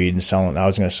smoking weed and selling. I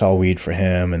was going to sell weed for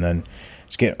him, and then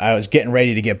I was getting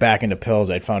ready to get back into pills.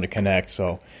 I'd found a connect,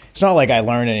 so it's not like I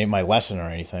learned any of my lesson or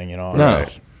anything, you know. No.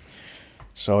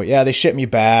 So yeah, they shipped me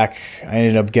back. I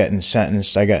ended up getting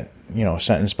sentenced. I got, you know,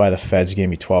 sentenced by the feds. Gave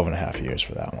me 12 and a half years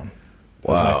for that one.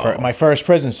 That was my first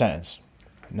prison sentence.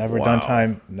 Never done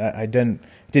time. I did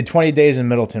 20 days in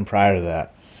Middleton prior to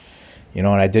that. You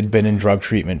know, and I did been in drug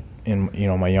treatment in, you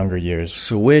know, my younger years.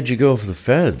 So where'd you go for the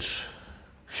feds?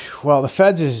 Well, the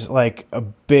feds is like a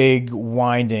big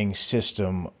winding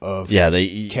system of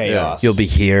chaos. Yeah. You'll be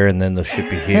here, and then they'll ship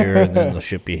you here, and then they'll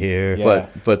ship you here. Yeah.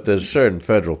 But there's certain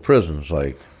federal prisons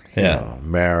like you know,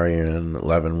 Marion,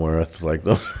 Leavenworth, like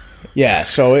those. Yeah,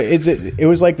 so it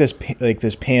was like this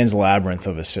Pan's Labyrinth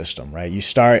of a system, right? You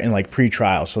start in like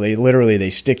pre-trial, so they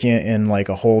stick you in like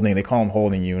a holding. They call them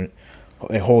holding unit.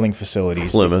 Holding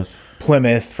facilities.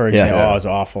 Plymouth, for example. Yeah. Oh, it was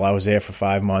awful. I was there for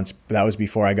 5 months. That was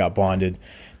before I got bonded.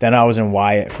 Then I was in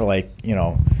Wyatt for like, you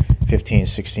know, 15,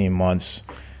 16 months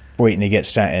waiting to get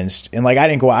sentenced. And like I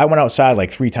went outside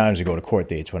like 3 times to go to court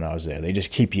dates when I was there. They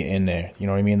just keep you in there. You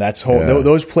know what I mean?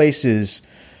 Those places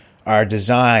are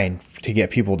designed to get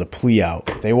people to plea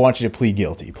out. They want you to plead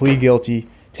guilty. Plead guilty,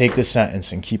 take the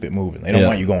sentence, and keep it moving. They don't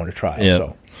want you going to trial.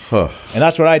 Yeah. And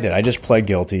that's what I did. I just pled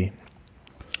guilty.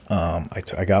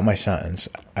 I got my sentence.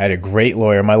 I had a great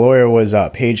lawyer. My lawyer was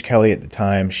Paige Kelly at the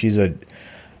time. She's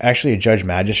actually a judge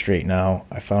magistrate now.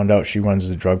 I found out she runs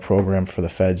the drug program for the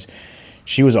feds.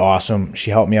 She was awesome.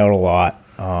 She helped me out a lot.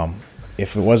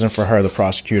 If it wasn't for her, the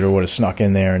prosecutor would have snuck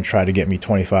in there and tried to get me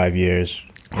 25 years.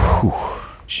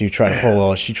 She tried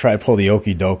to pull the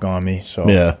okey doke on me.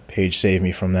 So Paige saved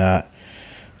me from that.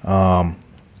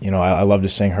 You know, I love to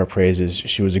sing her praises.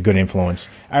 She was a good influence.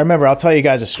 I remember. I'll tell you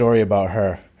guys a story about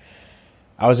her.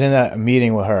 I was in that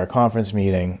meeting with her, a conference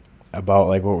meeting about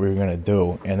like what we were going to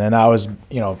do. And then I was,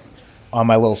 you know, on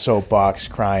my little soapbox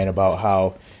crying about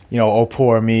how, you know, oh,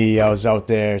 poor me. I was out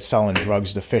there selling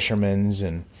drugs to fishermen,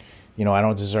 and, you know, I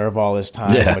don't deserve all this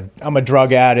time. Yeah. I'm a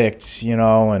drug addict, you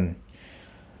know, and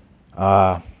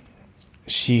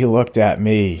she looked at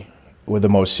me with the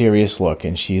most serious look,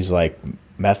 and she's like,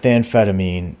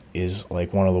 methamphetamine is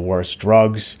like one of the worst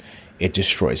drugs. It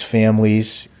destroys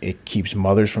families. It keeps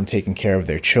mothers from taking care of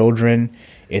their children.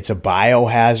 It's a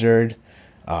biohazard.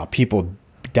 People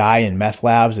die in meth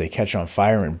labs. They catch on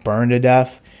fire and burn to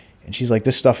death. And she's like,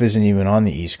 this stuff isn't even on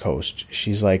the East Coast.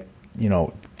 She's like, you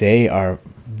know, they are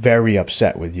very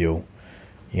upset with you,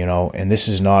 you know, and this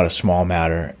is not a small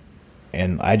matter.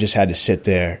 And I just had to sit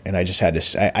there, and I just had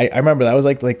to. I remember that was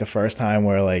like the first time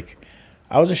where like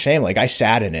I was ashamed. Like I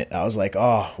sat in it. I was like,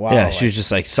 oh wow. Yeah, she was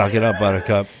just like, suck it up,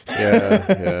 Buttercup.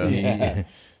 Yeah.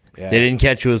 They didn't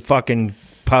catch you with fucking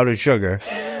powdered sugar.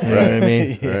 You know what I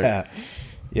mean?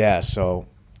 Yeah. So,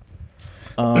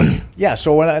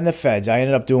 so when in the feds, I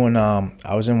ended up doing.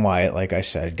 I was in Wyatt, like I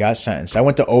said, got sentenced. I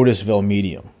went to Otisville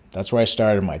Medium. That's where I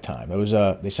started my time. It was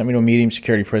they sent me to a medium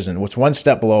security prison. What's one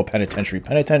step below a penitentiary?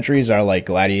 Penitentiaries are like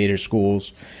gladiator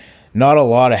schools. Not a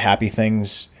lot of happy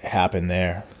things happen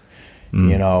there.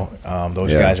 You know,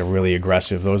 those guys are really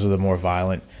aggressive. Those are the more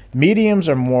violent. Mediums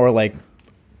are more like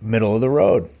middle of the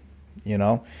road. You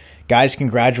know, guys can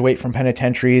graduate from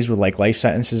penitentiaries with like life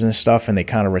sentences and stuff, and they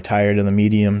kind of retire to the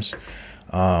mediums.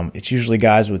 It's usually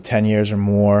guys with 10 years or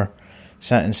more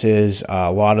sentences,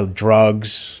 a lot of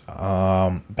drugs,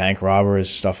 bank robbers,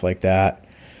 stuff like that.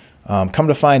 Come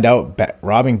to find out,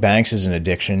 robbing banks is an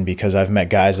addiction because I've met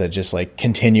guys that just like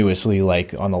continuously,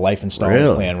 like on the life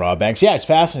installment plan, rob banks. Yeah, it's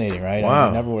fascinating, right? Wow.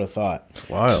 I never would have thought. It's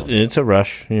wild. It's a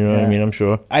rush. You know what I mean? I'm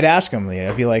sure. I'd ask him.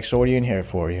 I'd be like, "So what are you in here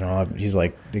for?" You know, he's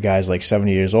like, "The guy's like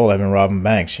 70 years old. I've been robbing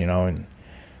banks." You know, and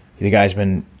the guy's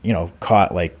been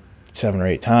caught like 7 or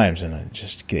 8 times, and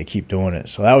they keep doing it.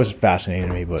 So that was fascinating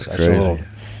to me. But that's a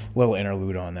little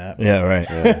interlude on that. Yeah, right.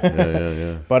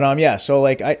 Yeah. But so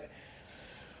like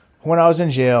when I was in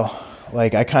jail,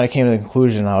 like I kind of came to the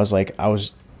conclusion I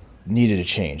was needed to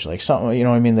change, like something, you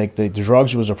know what I mean? Like the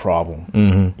drugs was a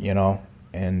problem, you know?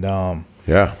 And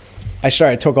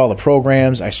I took all the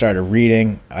programs, I started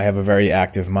reading. I have a very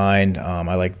active mind.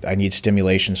 I need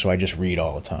stimulation, so I just read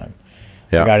all the time.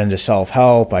 I got into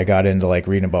self-help. I got into like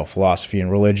reading about philosophy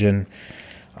and religion.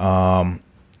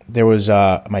 There was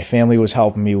my family was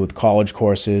helping me with college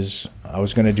courses. I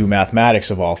was going to do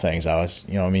mathematics of all things. I was,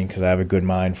 you know what I mean, because I have a good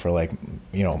mind for like,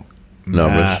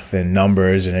 math and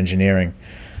numbers and engineering,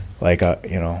 like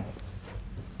and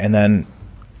then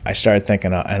I started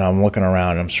thinking, and I'm looking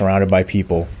around, and I'm surrounded by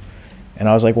people, and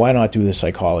I was like, why not do the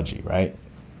psychology, right?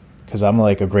 Because I'm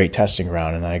like a great testing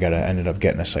ground, and I ended up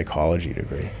getting a psychology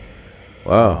degree.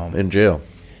 Wow, in jail.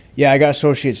 Yeah, I got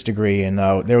associate's degree, and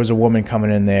there was a woman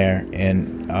coming in there,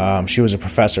 and she was a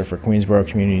professor for Queensborough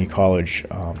Community College.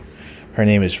 Her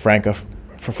name is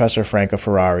Professor Franca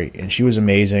Ferrari, and she was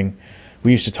amazing.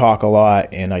 We used to talk a lot,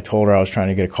 and I told her I was trying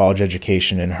to get a college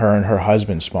education, and her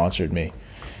husband sponsored me.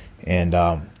 And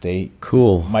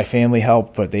my family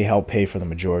helped, but they helped pay for the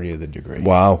majority of the degree.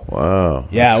 Wow.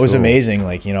 Yeah, it was amazing.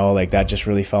 Like, like that just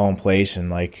really fell in place, and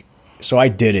like, so I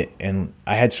did it, and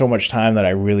I had so much time that I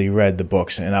really read the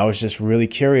books, and I was just really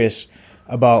curious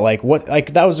about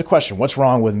that was the question. What's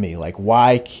wrong with me? Like,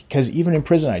 why? Because even in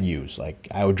prison,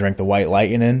 I would drink the white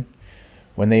lightning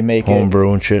when they make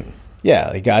homebrew and shit.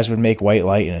 Yeah, the guys would make white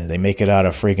lightning. They make it out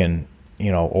of freaking,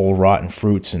 old rotten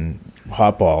fruits and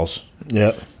hot balls.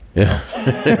 Yep. Yeah.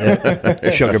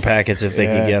 Sugar packets if they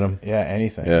could get them. Yeah,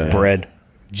 anything. Yeah. Bread.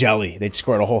 Jelly. They'd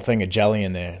squirt a whole thing of jelly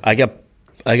in there. I got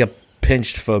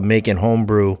pinched for making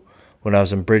homebrew when I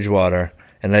was in Bridgewater,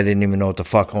 and I didn't even know what the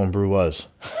fuck homebrew was.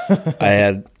 I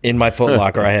had, in my Foot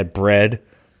Locker, I had bread,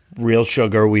 real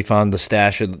sugar. We found the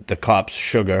stash of the cops'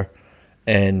 sugar,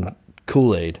 and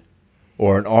Kool-Aid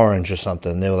or an orange or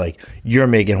something. They were like, "You're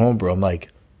making homebrew." I'm like,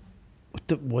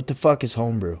 what the fuck is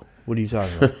homebrew? What are you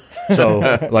talking about?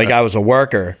 So, like, I was a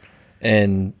worker,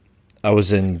 and I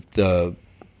was in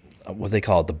what they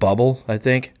call it, the bubble, I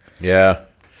think. Yeah.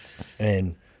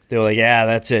 And they were like, "Yeah,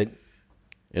 that's it.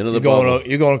 Into the bubble.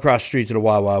 You're going across the street to the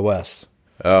Wild Wild West."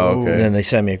 Oh, okay. And then they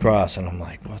sent me across, and I'm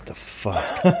like, what the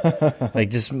fuck?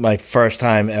 Like, this is my first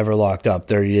time ever locked up,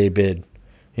 30-day bid.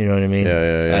 You know what I mean?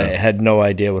 Yeah. I had no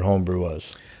idea what homebrew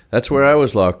was. That's where I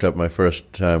was locked up. My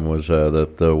first time was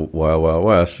the Wild Wild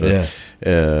West for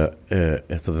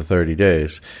the 30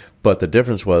 days. But the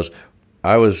difference was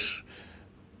I was,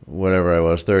 whatever I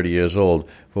was, 30 years old.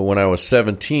 But when I was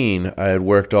 17, I had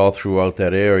worked all throughout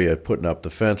that area putting up the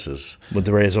fences. With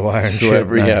the razor wire and so shit.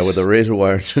 Yeah, with the razor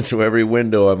wire. So every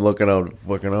window I'm looking out,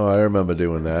 I remember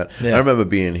doing that. Yeah. I remember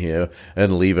being here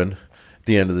and leaving at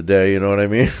the end of the day, you know what I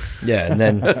mean? Yeah, and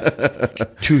then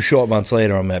 2 short months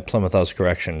later, I'm at Plymouth House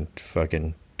Correction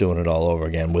fucking doing it all over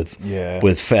again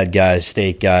with Fed guys,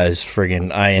 state guys,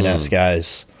 friggin' INS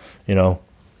guys,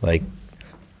 like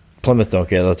Plymouth don't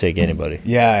care. They'll take anybody.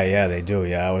 Yeah, they do.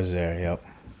 Yeah, I was there, yep.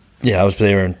 Yeah, I was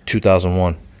there in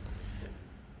 2001.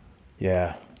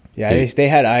 Yeah. Yeah, they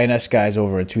had INS guys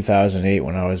over in 2008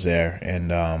 when I was there,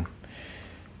 and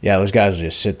those guys would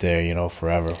just sit there,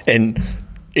 forever. And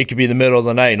it could be the middle of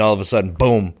the night, and all of a sudden,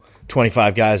 boom,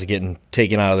 25 guys are getting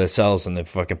taken out of their cells, and they're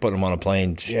fucking putting them on a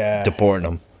plane, deporting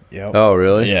them. Yep. Oh,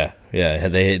 really? Yeah.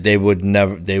 They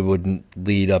wouldn't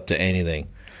lead up to anything.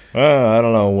 I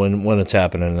don't know when it's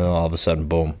happening, and then all of a sudden,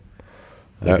 boom,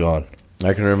 they're gone.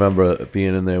 I can remember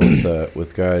being in there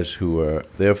with guys who were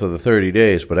there for the 30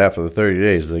 days, but after the 30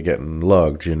 days, they're getting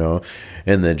lugged, and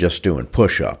they're just doing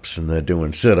push-ups, and they're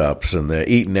doing sit-ups, and they're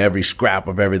eating every scrap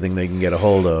of everything they can get a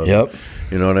hold of. Yep.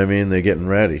 You know what I mean? They're getting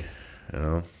ready,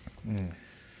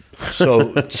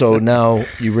 So now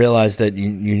you realize that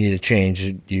you need a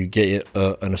change. You get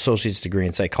an associate's degree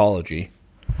in psychology.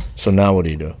 So now what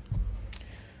do you do?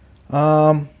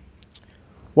 Well,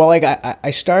 like I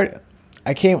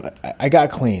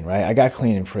got clean, right? I got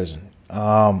clean in prison.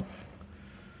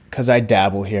 Because I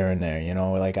dabble here and there,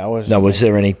 like I was. Now, was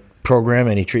there any program,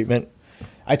 any treatment?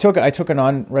 I took a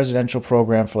non-residential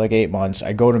program for like 8 months.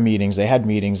 I go to meetings. They had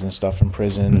meetings and stuff in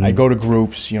prison. I go to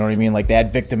groups. You know what I mean? Like they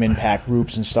had victim impact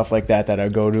groups and stuff like that I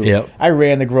go to. Yep. I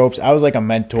ran the groups. I was like a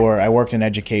mentor. I worked in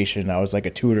education. I was like a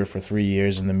tutor for 3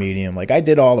 years in the medium. Like I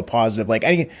did all the positive. Like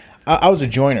I was a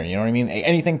joiner. You know what I mean?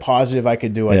 Anything positive I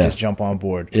could do, I just jump on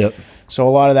board. Yep. So a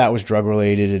lot of that was drug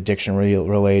related, addiction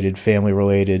related, family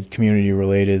related, community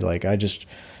related. Like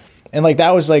and like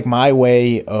that was like my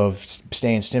way of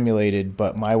staying stimulated,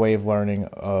 but my way of learning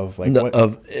of like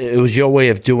it was your way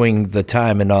of doing the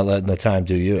time and not letting the time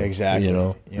do you. Exactly. You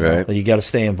know, Right. But you got to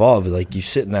stay involved. Like you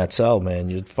sit in that cell, man.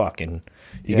 You're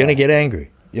gonna get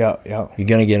angry. Yeah. You're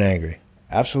gonna get angry.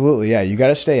 Absolutely, yeah. You got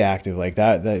to stay active like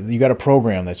that. You got to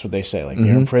program. That's what they say. Like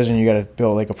you're in prison, you got to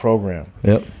build like a program.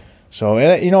 Yep. So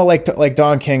you know, like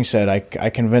Don King said, I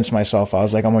convinced myself. I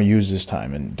was like, I'm gonna use this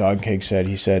time. And Don King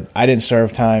said, I didn't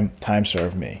serve time. Time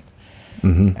served me.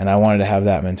 And I wanted to have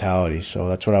that mentality. So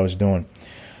that's what I was doing.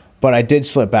 But I did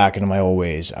slip back into my old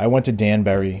ways. I went to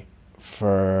Danbury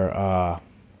for.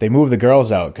 They moved the girls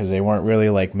out because they weren't really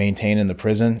like maintaining the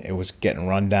prison. It was getting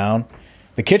run down.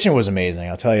 The kitchen was amazing,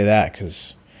 I'll tell you that,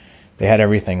 because they had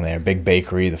everything there. Big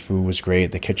bakery, the food was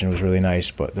great, the kitchen was really nice,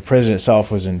 but the prison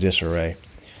itself was in disarray.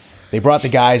 They brought the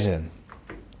guys in,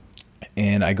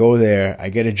 and I go there. I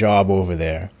get a job over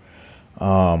there,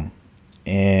 and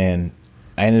I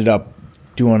ended up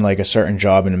doing like a certain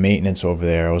job in the maintenance over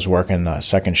there. I was working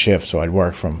second shift, so I'd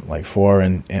work from like 4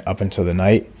 and up until the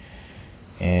night,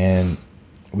 and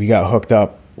we got hooked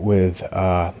up with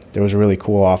there was a really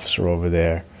cool officer over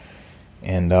there,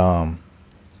 and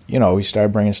you know, we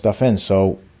started bringing stuff in,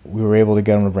 so we were able to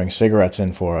get him to bring cigarettes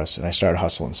in for us, and I started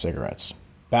hustling cigarettes.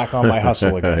 Back on my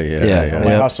hustle again. On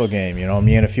my hustle game, you know,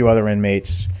 me and a few other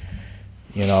inmates,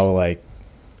 you know, like,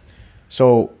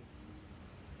 so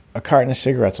a carton of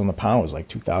cigarettes on the pound was like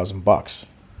 $2,000,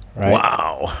 right?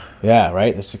 Wow. Yeah,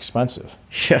 right? That's expensive.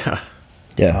 Yeah.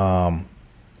 Yeah.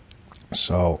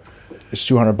 So it's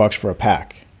 $200 for a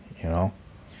pack, you know?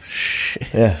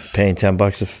 Yeah. Paying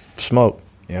 $10 to smoke.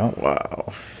 Yeah.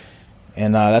 Wow.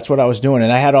 And that's what I was doing.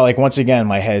 And I had all, like, once again,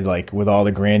 my head, like, with all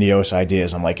the grandiose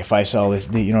ideas. I'm like, if I sell this,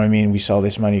 you know what I mean? We sell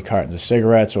this many cartons of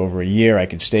cigarettes over a year. I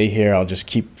could stay here. I'll just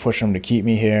keep pushing them to keep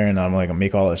me here. And I'm like, I'll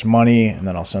make all this money. And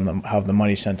then I'll have the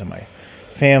money sent to my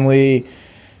family.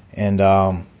 And,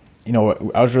 you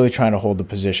know, I was really trying to hold the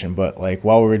position. But, like,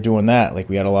 while we were doing that, like,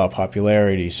 we had a lot of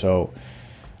popularity. So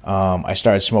I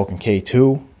started smoking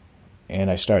K2,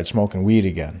 and I started smoking weed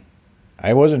again.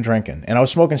 I wasn't drinking, and I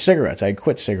was smoking cigarettes. I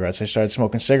quit cigarettes. I started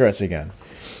smoking cigarettes again,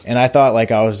 and I thought I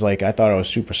thought I was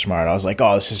super smart. I was like,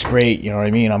 oh, this is great. You know what I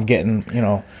mean? I'm getting,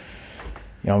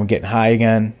 I'm getting high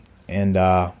again, and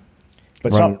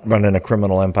running a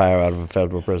criminal empire out of a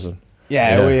federal prison.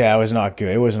 Yeah, it was not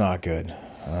good. It was not good.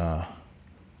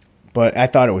 But I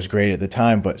thought it was great at the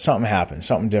time. But something happened,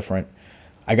 something different.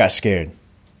 I got scared.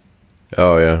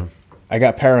 Oh yeah. I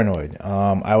got paranoid.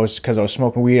 Because I was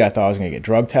smoking weed. I thought I was going to get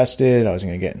drug tested. I was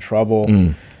going to get in trouble.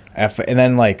 And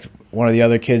then, like, one of the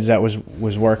other kids that was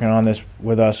working on this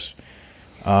with us,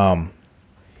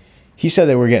 he said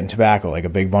they were getting tobacco, like a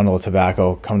big bundle of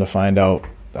tobacco. Come to find out,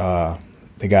 the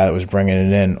guy that was bringing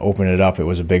it in opened it up. It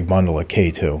was a big bundle of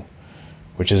K2,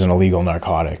 which is an illegal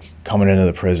narcotic, coming into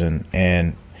the prison.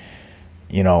 And,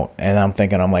 you know, and I'm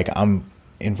thinking, I'm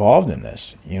involved in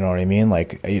this, you know what I mean?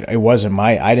 Like, it wasn't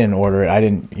I didn't order it. I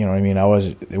didn't, you know what I mean?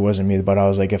 It wasn't me, but I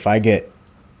was like, if I get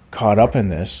caught up in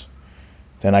this,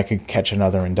 then I could catch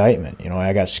another indictment. You know,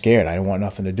 I got scared. I didn't want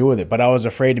nothing to do with it, but I was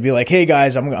afraid to be like, hey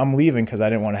guys, I'm leaving, because I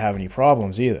didn't want to have any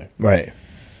problems either. Right.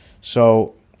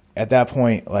 So at that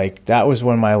point, like, that was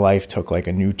when my life took like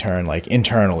a new turn, like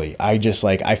internally. I just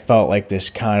like, I felt like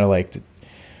this kind of like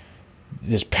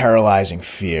this paralyzing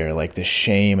fear, like this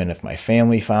shame, and if my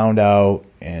family found out,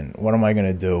 and what am I going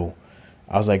to do?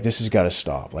 I was like, this has got to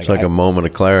stop. Like, It's like a moment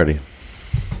of clarity.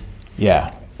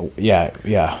 Yeah.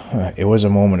 It was a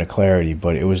moment of clarity,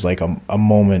 but it was like a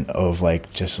moment of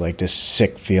like just like this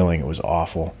sick feeling. It was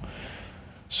awful.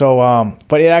 So,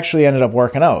 but it actually ended up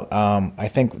working out. I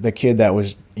think the kid that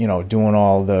was, you know, doing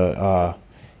all the,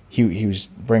 he was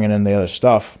bringing in the other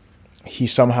stuff. He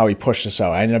pushed us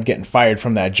out. I ended up getting fired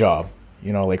from that job,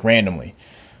 you know, like randomly.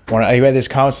 When I had this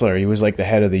counselor, he was like the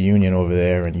head of the union over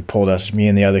there, and he pulled us, me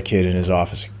and the other kid in his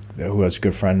office, who I was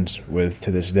good friends with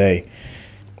to this day.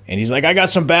 And he's like, I got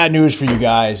some bad news for you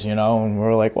guys, you know. And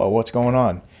we're like, well, what's going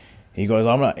on? He goes,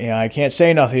 I can't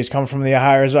say nothing. He's coming from the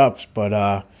higher ups,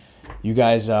 but you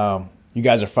guys are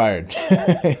fired.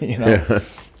 You know? Yeah.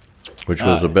 Which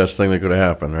was the best thing that could have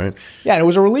happened, right? Yeah, and it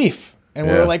was a relief. And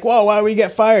we were like, whoa, why did we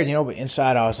get fired? You know, but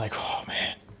inside I was like, oh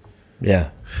man. Yeah.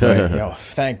 Right, you know,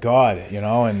 thank God, you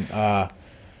know. And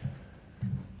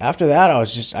after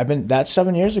that, that's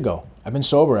 7 years ago. I've been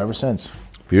sober ever since.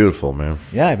 Beautiful, man.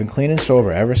 Yeah, I've been clean and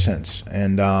sober ever since.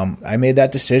 And I made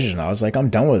that decision. I was like, I'm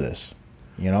done with this,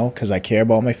 because I care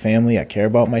about my family. I care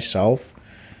about myself.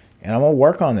 And I'm going to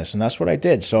work on this. And that's what I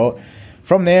did. So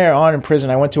from there on in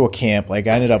prison, I went to a camp. Like,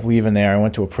 I ended up leaving there. I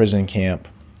went to a prison camp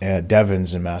at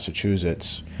Devon's in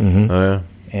Massachusetts. Mm-hmm. Oh,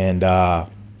 yeah.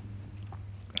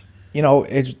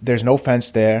 And, there's no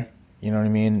fence there. You know what I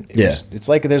mean? It's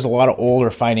like there's a lot of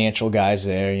older financial guys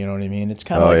there. You know what I mean? It's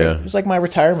kind of it was like my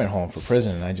retirement home for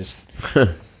prison. And I just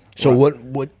So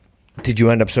what did you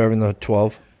end up serving the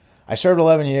 12? I served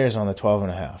 11 years on the 12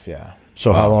 and a half. Yeah.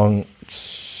 So how long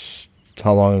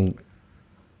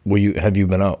have you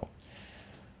been out?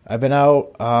 I've been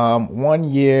out 1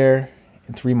 year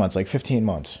and 3 months, like 15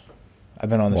 months. I've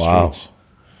been on the streets.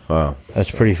 Wow. That's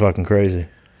pretty fucking crazy.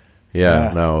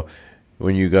 Yeah. Now,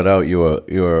 when you got out, you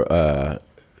were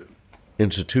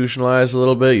institutionalized a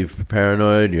little bit. You were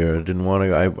paranoid. You didn't want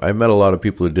to. I met a lot of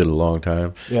people who did a long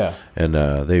time. Yeah. And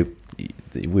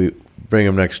we bring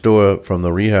them next door from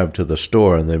the rehab to the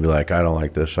store, and they'd be like, "I don't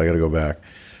like this. I got to go back."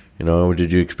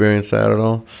 Did you experience that at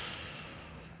all?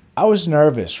 I was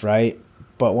nervous, right?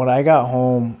 But when I got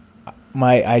home,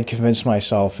 I'd convinced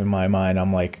myself in my mind,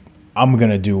 I'm like, I'm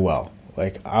gonna do well.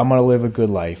 Like, I'm gonna live a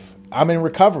good life. I'm in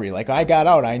recovery. Like, I got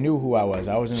out. I knew who I was.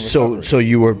 I was in recovery. So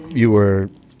you were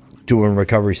doing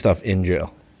recovery stuff in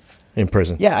jail, in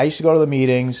prison? Yeah, I used to go to the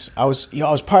meetings. I was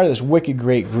part of this wicked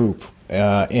great group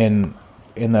in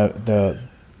the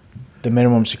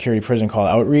minimum security prison called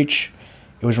Outreach.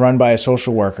 It was run by a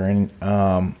social worker, and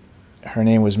her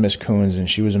name was Miss Coons, and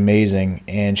she was amazing.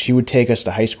 And she would take us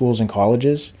to high schools and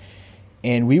colleges,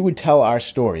 and we would tell our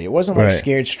story. It wasn't like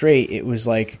Scared Straight. It was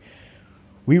like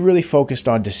we really focused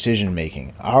on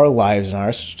decision-making, our lives and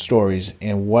our stories,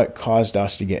 and what caused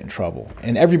us to get in trouble.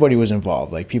 And everybody was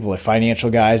involved, like people, like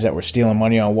financial guys that were stealing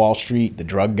money on Wall Street, the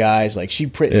drug guys. Like she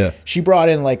brought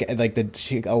in like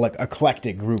the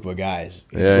eclectic group of guys.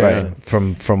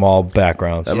 From all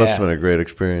backgrounds. That must have been a great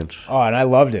experience. Oh, and I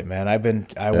loved it, man. I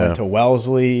went to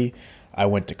Wellesley, I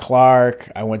went to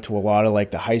Clark, I went to a lot of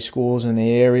like the high schools in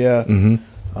the area, and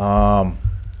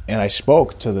I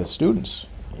spoke to the students.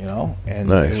 And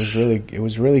nice. it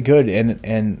was really good.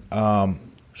 And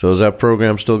so is that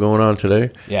program still going on today?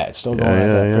 Yeah, it's still going on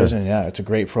at that prison. Yeah, it's a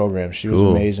great program. She was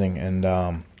amazing. And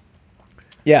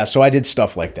so I did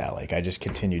stuff like that. Like, I just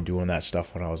continued doing that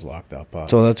stuff when I was locked up.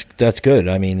 So that's good.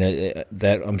 I mean,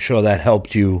 that I'm sure that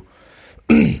helped you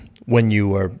when you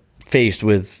were faced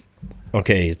with,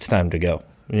 okay, it's time to go.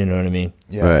 You know what I mean?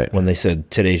 Yeah. Right. When they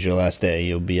said today's your last day,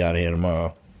 you'll be out of here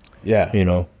tomorrow. Yeah.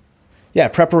 Yeah,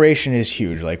 preparation is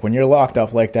huge. Like, when you're locked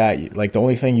up like that, like, the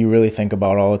only thing you really think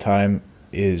about all the time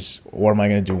is, what am I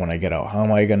going to do when I get out? How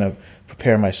am I going to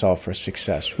prepare myself for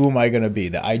success? Who am I going to be?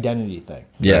 The identity thing.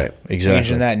 Yeah, exactly.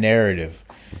 Changing that narrative.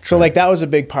 So, like, that was a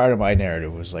big part of my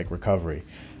narrative, was, like, recovery.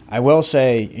 I will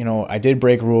say, I did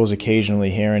break rules occasionally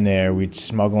here and there. We'd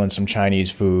smuggle in some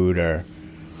Chinese food, or,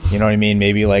 you know what I mean?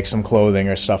 Maybe, like, some clothing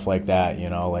or stuff like that,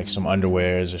 like some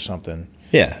underwears or something.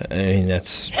 Yeah, I mean,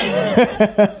 that's...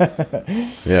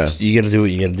 Yeah. You got to do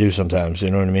what you got to do sometimes, you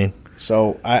know what I mean?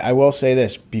 So I will say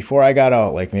this. Before I got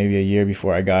out, like maybe a year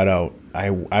before I got out, I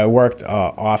worked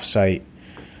off-site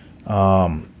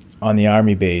on the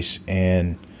Army base,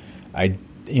 and I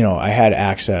had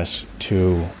access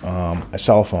to a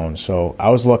cell phone. So I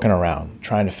was looking around,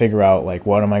 trying to figure out, like,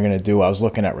 what am I going to do? I was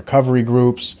looking at recovery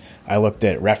groups. I looked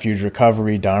at Refuge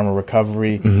Recovery, Dharma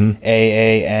Recovery,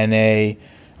 AA, NA.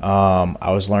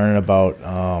 I was learning about,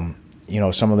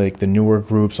 some of the newer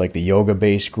groups, like the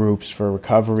yoga-based groups for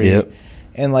recovery. Yep.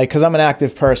 And, like, because I'm an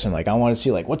active person, like, I want to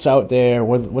see, like, what's out there,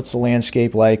 what's the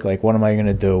landscape like, what am I going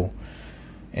to do?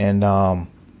 And, when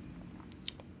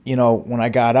I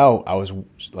got out, I was,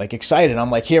 like, excited. I'm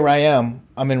like, here I am.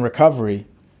 I'm in recovery.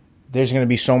 There's going to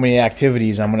be so many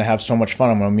activities. I'm going to have so much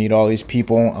fun. I'm going to meet all these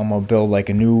people. I'm going to build, like,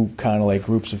 a new kind of, like,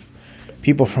 groups of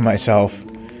people for myself.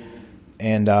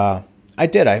 And, I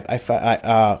did.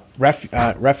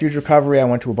 Refuge Recovery, I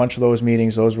went to a bunch of those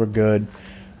meetings. Those were good.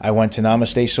 I went to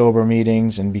Namaste Sober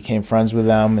meetings and became friends with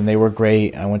them, and they were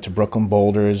great. I went to Brooklyn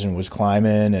Boulders and was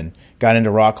climbing and got into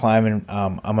rock climbing.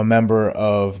 I'm a member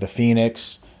of the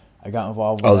Phoenix. I got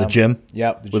involved with them. The gym?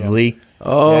 Yep, the with gym. Lee?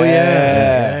 Oh,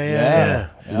 yeah.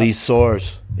 Lee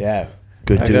Soares. Yeah.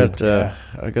 Good dude.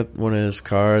 I got one of his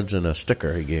cards and a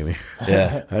sticker he gave me.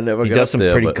 Yeah. I never he got does up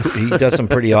there. He does some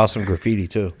pretty awesome graffiti,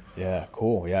 too. Yeah,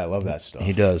 cool. Yeah, I love that stuff.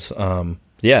 He does.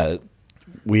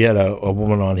 We had a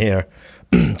woman on here,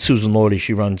 Susan Lordy.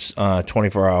 She runs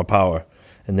 24-hour power,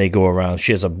 and they go around.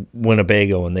 She has a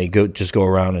Winnebago, and they just go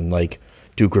around and, like,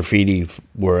 do graffiti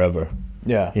wherever.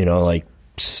 Yeah. You know, like,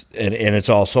 and it's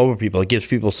all sober people. It gives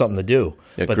people something to do.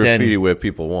 Yeah, but graffiti then, where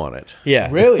people want it. yeah,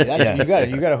 Really? That's, you got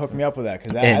to hook me up with that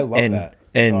because I love that. That's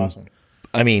And awesome.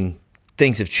 I mean,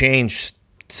 things have changed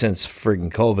since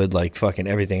friggin' COVID, like fucking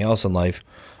everything else in life.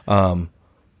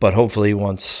 But hopefully,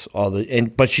 once all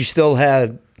but she still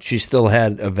had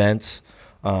events.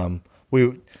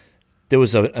 There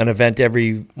was an event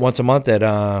once a month at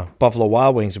Buffalo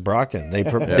Wild Wings in Brockton. They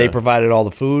provided all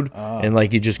the food, and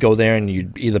like you just go there and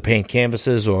you either paint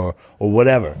canvases or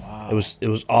whatever. Wow. It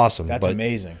was awesome. That's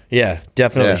amazing. Yeah,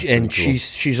 definitely. Yeah, and cool.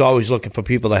 she's always looking for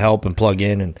people to help and plug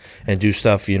in and do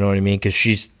stuff. You know what I mean? Because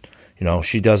she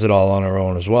does it all on her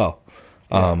own as well.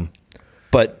 Yeah.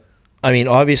 But I mean,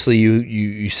 obviously,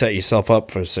 you set yourself up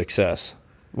for success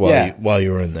while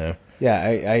you were in there.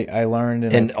 Yeah, I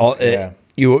learned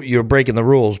You're breaking the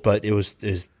rules, but it was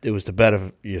to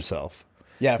better yourself.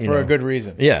 Yeah, for a good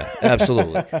reason. Yeah,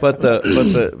 absolutely. But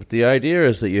the idea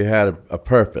is that you had a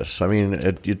purpose. I mean,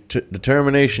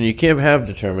 determination. You can't have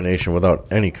determination without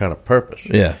any kind of purpose.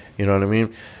 Yeah, you know what I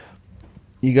mean.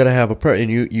 You got to have a purpose,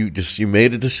 and you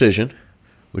made a decision,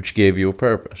 which gave you a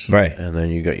purpose, right? And then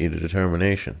you got your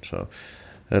determination. So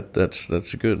that's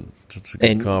a good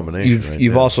combination.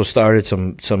 You've also started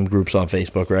some groups on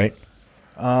Facebook, right?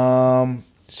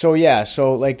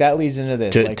 So like that leads into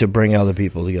this to bring other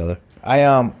people together.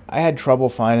 I had trouble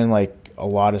finding like a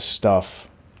lot of stuff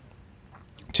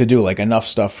to do, like enough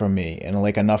stuff for me and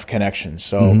like enough connections.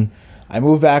 So I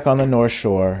moved back on the North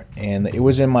Shore, and it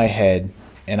was in my head,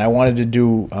 and I wanted to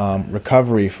do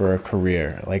recovery for a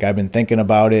career. Like I've been thinking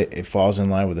about it. It falls in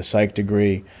line with a psych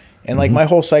degree. And like my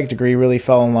whole psych degree really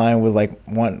fell in line with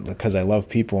because I love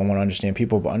people and want to understand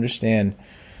people, but understand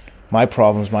my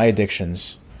problems, my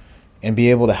addictions, and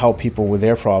be able to help people with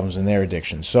their problems and their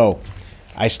addictions. So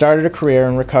I started a career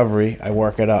in recovery. I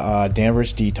work at a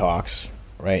Danvers Detox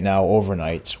right now,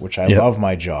 overnights, which I love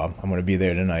my job. I'm going to be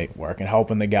there tonight working,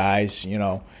 helping the guys,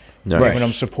 Nice. giving them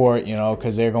support,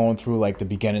 because they're going through like the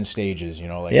beginning stages,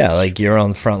 like you're on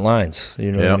the front lines.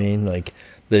 You know what I mean? Like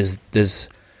there's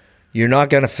you're not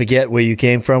going to forget where you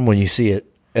came from when you see it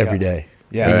every day.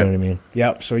 Yeah. You know what I mean?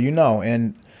 Yep. So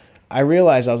and I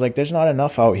realized, I was like, there's not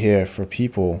enough out here for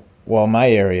people. Well, my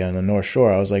area in the North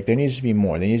Shore, I was like, there needs to be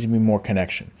more. There needs to be more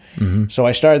connection. So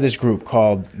I started this group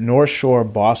called North Shore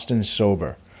Boston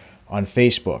Sober on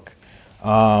Facebook.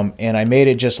 And I made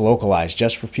it just localized,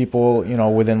 just for people,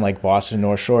 within like Boston,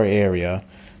 North Shore area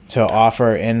to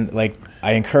offer. And like,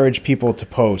 I encourage people to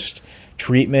post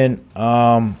treatment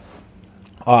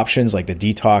options like the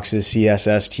detoxes,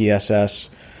 CSS, TSS,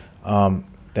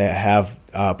 that have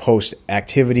post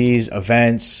activities,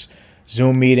 events,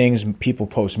 Zoom meetings. People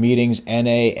post meetings,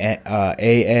 NA,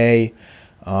 AA,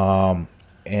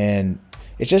 and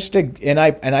it's just and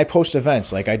I post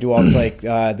events. Like I do all like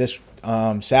this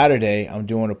Saturday I'm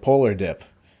doing a polar dip.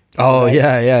 Oh,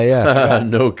 yeah.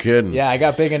 No kidding. Yeah, I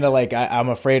got big into like I'm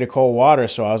afraid of cold water,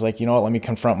 so I was like, you know what, let me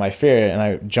confront my fear, and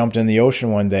I jumped in the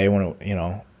ocean one day when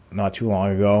not too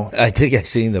long ago. I think I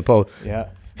seen the post. Yeah.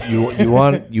 You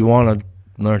want to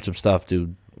learn some stuff,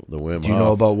 dude. The Wim Hof. Do you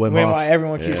know about Wim Hof?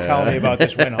 Everyone keeps telling me about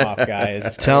this Wim Hof guy.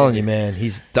 I'm telling you, man,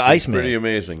 he's the Iceman. Pretty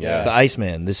amazing, yeah. The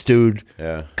Iceman. This dude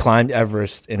climbed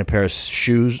Everest in a pair of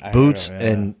shoes, boots,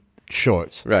 and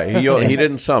shorts. Right. He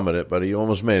didn't summit it, but he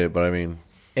almost made it. But I mean,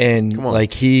 and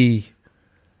like he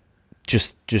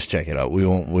just check it out. We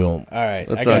won't. All right.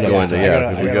 Let's not go into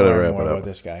because we got to wrap it up. About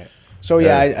this guy. So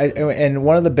and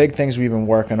one of the big things we've been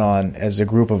working on as a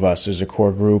group of us, there's a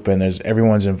core group, and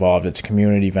everyone's involved. It's a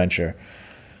community venture.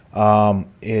 I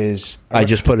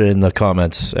just put it in the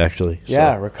comments actually.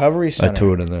 Yeah, recovery center. I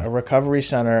threw it in there. A recovery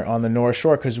center on the North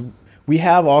Shore, because we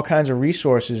have all kinds of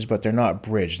resources, but they're not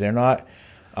bridged. They're not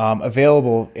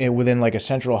available within like a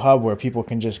central hub where people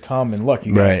can just come and look.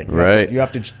 You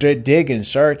have to dig and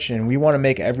search, and we want to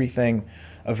make everything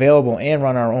available and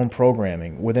run our own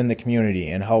programming within the community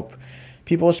and help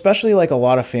people, especially like a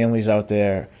lot of families out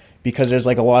there, because there's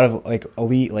like a lot of like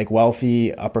elite, like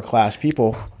wealthy, upper class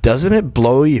people. Doesn't it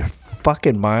blow your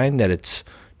fucking mind that it's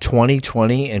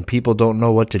 2020 and people don't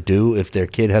know what to do if their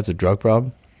kid has a drug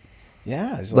problem?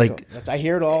 Yeah, it's I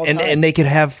hear it all the time. And they could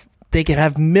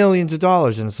have millions of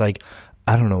dollars, and it's like,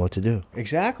 I don't know what to do.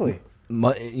 Exactly.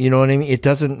 You know what I mean? It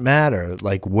doesn't matter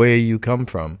like where you come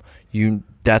from.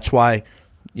 That's why,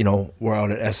 we're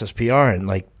out at SSPR, and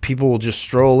like people will just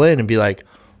stroll in and be like,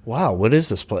 wow, what is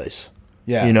this place?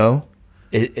 Yeah.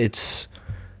 It's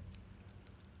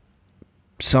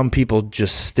some people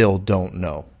just still don't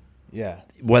know. Yeah.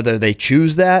 Whether they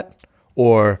choose that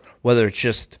or whether it's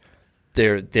just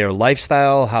their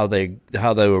lifestyle, how they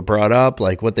were brought up,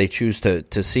 like what they choose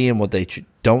to see and what they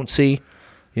don't see,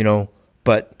 you know.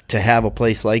 But to have a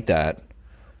place like that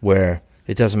where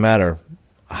it doesn't matter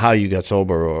how you got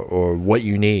sober or what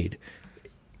you need,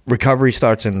 recovery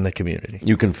starts in the community.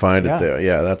 You can find it there.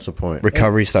 Yeah, that's the point.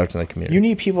 Recovery starts in the community. You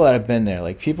need people that have been there,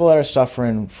 like people that are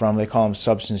suffering from, they call them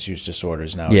substance use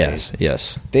disorders nowadays.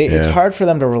 Yes. It's hard for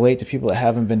them to relate to people that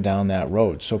haven't been down that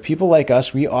road. So people like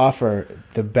us, we offer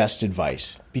the best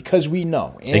advice because we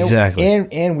know. Exactly.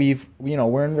 And we've,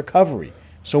 we're in recovery.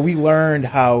 So we learned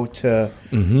how to,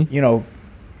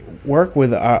 work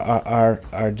with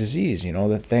our disease,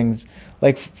 the things.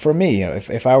 Like for me,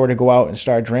 if I were to go out and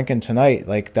start drinking tonight,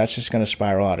 like that's just going to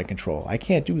spiral out of control. I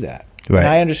can't do that. Right. And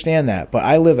I understand that, but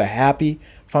I live a happy,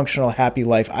 functional, happy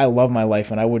life. I love my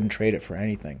life, and I wouldn't trade it for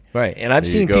anything. Right. And I've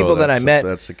seen people that I met.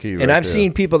 That's the key. And I've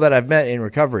seen people that I've met in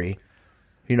recovery,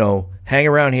 hang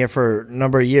around here for a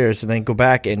number of years and then go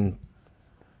back and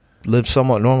live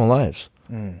somewhat normal lives.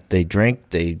 They drink,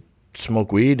 they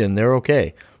smoke weed, and they're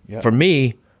okay. Yep. For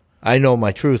me, I know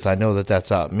my truth. I know that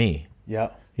that's not me. Yeah.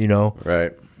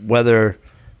 Right. Whether,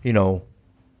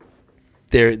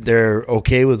 they're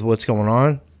okay with what's going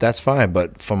on, that's fine.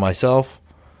 But for myself,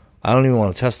 I don't even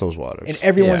want to test those waters. And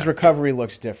everyone's recovery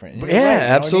looks different. Yeah,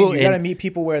 absolutely. You got to meet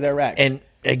people where they're at. And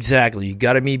exactly, you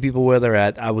got to meet people where they're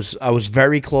at. I was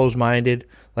very close-minded,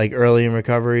 like early in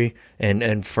recovery,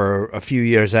 and for a few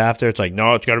years after, it's like,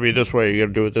 no, it's got to be this way. You got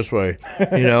to do it this way,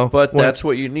 But that's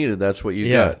what you needed. That's what you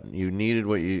got. You needed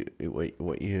what you.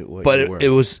 But it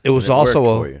was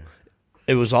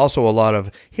also a lot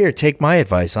of, here, take my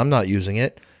advice. I'm not using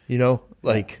it.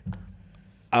 Like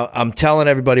I'm telling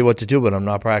everybody what to do, but I'm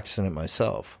not practicing it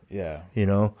myself. Yeah.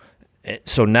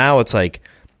 So now it's like,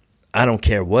 I don't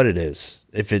care what it is.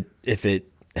 If it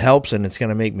helps and it's going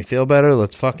to make me feel better,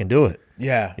 let's fucking do it.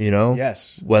 Yeah.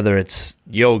 Yes. Whether it's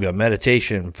yoga,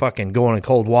 meditation, fucking going in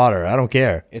cold water, I don't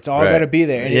care. It's all got to be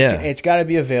there. And it's got to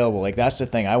be available. Like, that's the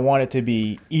thing. I want it to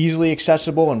be easily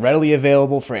accessible and readily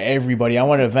available for everybody. I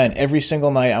want an event every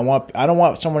single night. I don't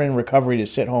want someone in recovery to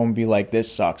sit home and be like,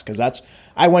 this sucks. Because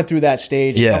I went through that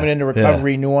stage coming into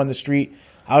recovery, new on the street.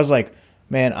 I was like,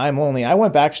 man, I'm lonely. I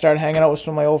went back, started hanging out with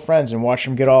some of my old friends and watched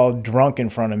them get all drunk in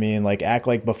front of me and like act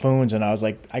like buffoons. And I was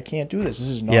like, I can't do this. This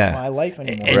is not my life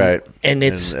anymore. Right. And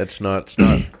it's not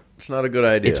a good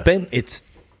idea.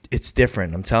 It's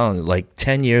different. I'm telling you, like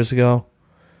 10 years ago,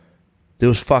 there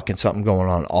was fucking something going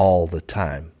on all the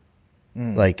time.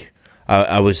 Like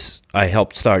I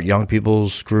helped start young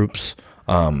people's groups.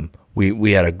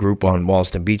 We had a group on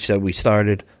Walston Beach that we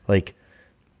started. Like,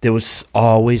 there was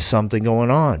always something going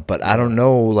on, but I don't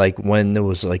know, like, when there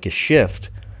was like a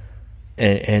shift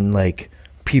and like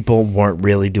people weren't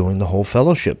really doing the whole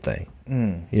fellowship thing,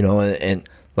 and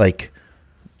like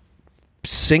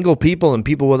single people and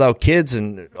people without kids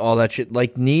and all that shit,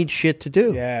 like, need shit to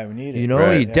do. Yeah, we need it.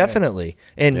 You definitely.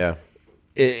 And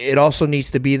it also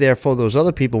needs to be there for those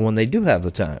other people when they do have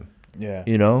the time. Yeah.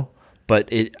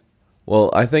 But well,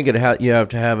 I think you have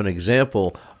to have an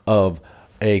example of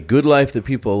a good life that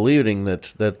people are leading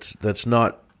that's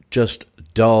not just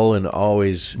dull and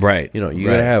always right. You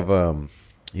gotta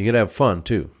have fun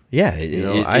too. Yeah,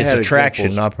 it's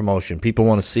attraction, not promotion. People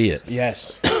want to see it.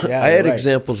 Yes. Yeah, I had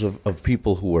examples of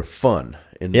people who were fun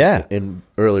in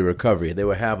early recovery. They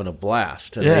were having a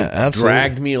blast, and they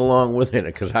dragged me along with it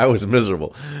because I was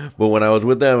miserable. But when I was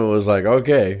with them, it was like,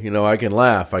 okay, I can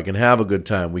laugh, I can have a good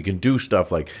time, we can do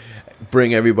stuff like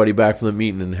bring everybody back from the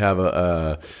meeting and have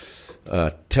a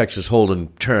Texas Hold'em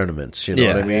tournaments, what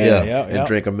I mean? And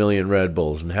drink a million Red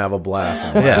Bulls and have a blast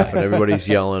and laugh, and everybody's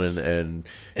yelling and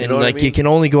like, I mean? You can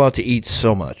only go out to eat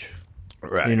so much.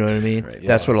 Right. You know what I mean? Right.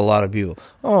 That's what a lot of people,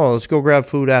 let's go grab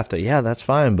food after. Yeah, that's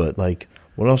fine, but like,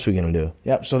 what else are we going to do?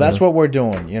 Yep, so that's what we're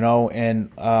doing,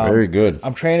 and very good.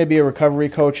 I'm trained to be a recovery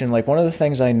coach, and like one of the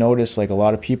things I noticed, like a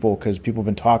lot of people, because people have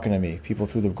been talking to me, people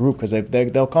through the group, because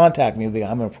they'll contact me, they'll be,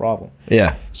 I'm in a problem.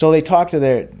 Yeah. So they talk to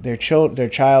their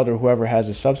child or whoever has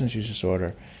a substance use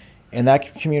disorder, and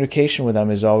that communication with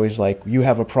them is always like, you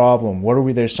have a problem,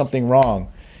 there's something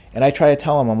wrong. And I try to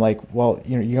tell them, I'm like, well,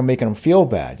 you're making them feel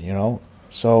bad,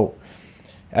 So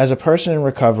as a person in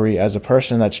recovery, as a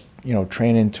person that's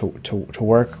training to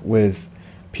work with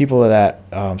people that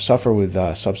suffer with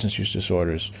substance use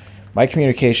disorders, my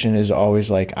communication is always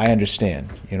like, I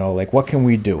understand. Like, what can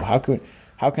we do? How can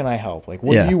I help? Like,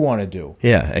 what do you want to do?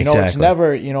 Yeah,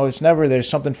 exactly. It's never there's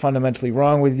something fundamentally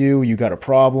wrong with you. You got a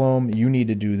problem. You need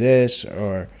to do this,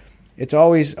 or it's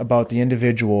always about the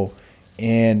individual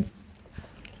and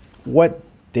what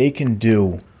they can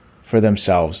do for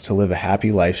themselves to live a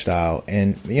happy lifestyle,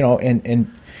 and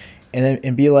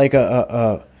and be like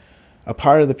a a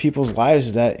part of the people's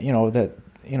lives that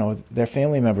their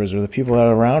family members or the people that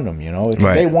are around them.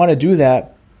 Because they want to do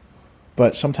that,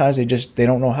 but sometimes they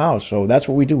don't know how. So that's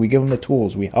what we do. We give them the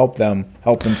tools. We help them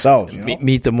help themselves.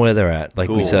 Meet them where they're at, like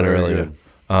we said earlier.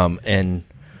 And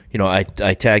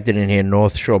I tagged it in here.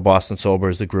 North Shore Boston Sober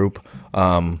is the group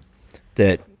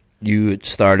that you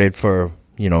started for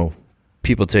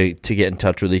people to get in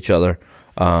touch with each other.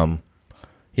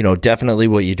 Definitely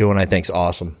what you're doing, I think, is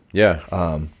awesome.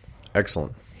 Yeah.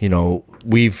 Excellent.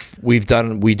 We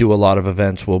do a lot of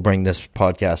events. We'll bring this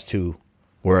podcast to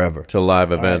wherever. To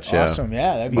live events, right, awesome.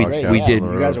 Yeah, that'd be great. We did.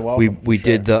 You guys are welcome. We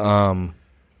did the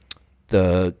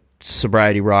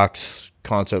Sobriety Rocks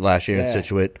concert last year in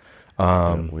Scituate.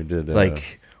 We did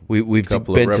we've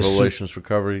couple been of to Revelations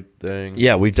recovery things.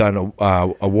 Yeah, we've done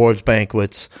awards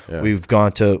banquets. Yeah. We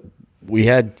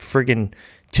had friggin'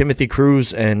 Timothy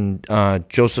Cruz and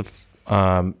Joseph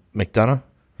McDonough.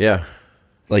 Yeah.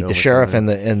 Like the sheriff and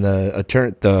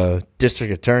the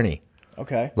district attorney.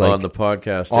 Okay. On the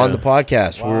podcast. On the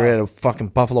podcast. Wow. We were at a fucking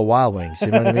Buffalo Wild Wings. You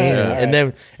know what I mean?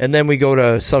 Yeah. And then we go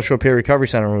to South Shore Peer Recovery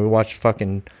Center and we watch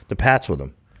fucking the Pats with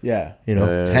them. Yeah.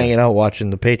 Hanging out watching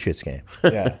the Patriots game.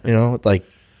 Yeah.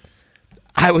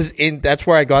 That's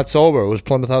where I got sober. It was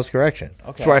Plymouth House Correction.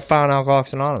 Okay. That's where I found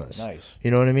Alcoholics Anonymous. Nice.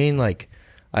 You know what I mean?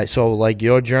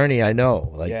 Your journey, I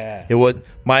know. It was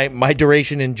my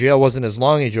duration in jail wasn't as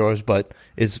long as yours, but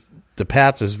the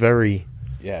path is very,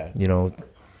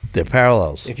 they're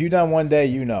parallels. If you've done one day,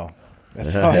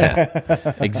 That's all.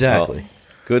 Yeah, exactly. Well,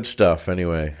 good stuff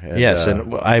anyway. And, yes,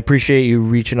 and I appreciate you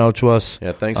reaching out to us.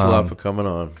 Yeah, thanks a lot for coming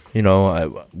on.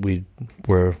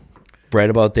 We're right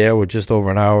about there. We're just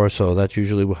over an hour, so that's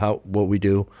usually what we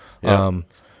do. Yeah.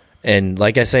 And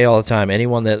like I say all the time,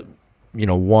 anyone that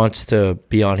wants to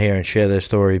be on here and share their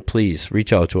story, please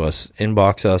reach out to us,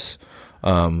 inbox us,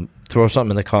 throw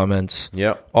something in the comments.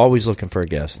 Yep. Always looking for a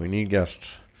guest. We need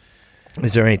guests.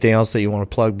 Is there anything else that you want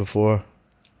to plug before?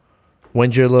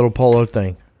 When's your little polo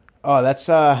thing? Oh, that's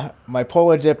my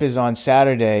polo dip is on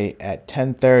Saturday at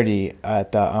 10:30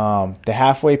 at the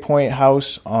Halfway Point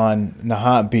House on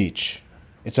Nahant Beach.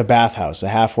 It's a bathhouse, a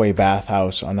halfway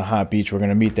bathhouse on Nahant Beach. We're going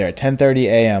to meet there at 10:30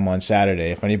 a.m. on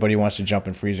Saturday. If anybody wants to jump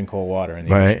in freezing cold water in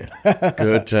the Right.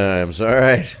 Good times. All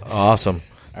right. Awesome.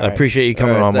 All I right. appreciate you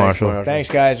coming on, thanks, Marshall. Thanks,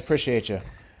 guys. Appreciate you.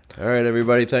 All right,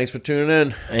 everybody. Thanks for tuning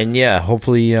in. And yeah,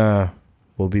 hopefully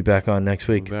we'll be back on next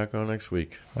week. Back on next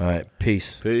week. All right.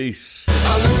 Peace. Peace.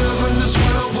 I live in this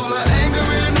world full of anger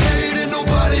and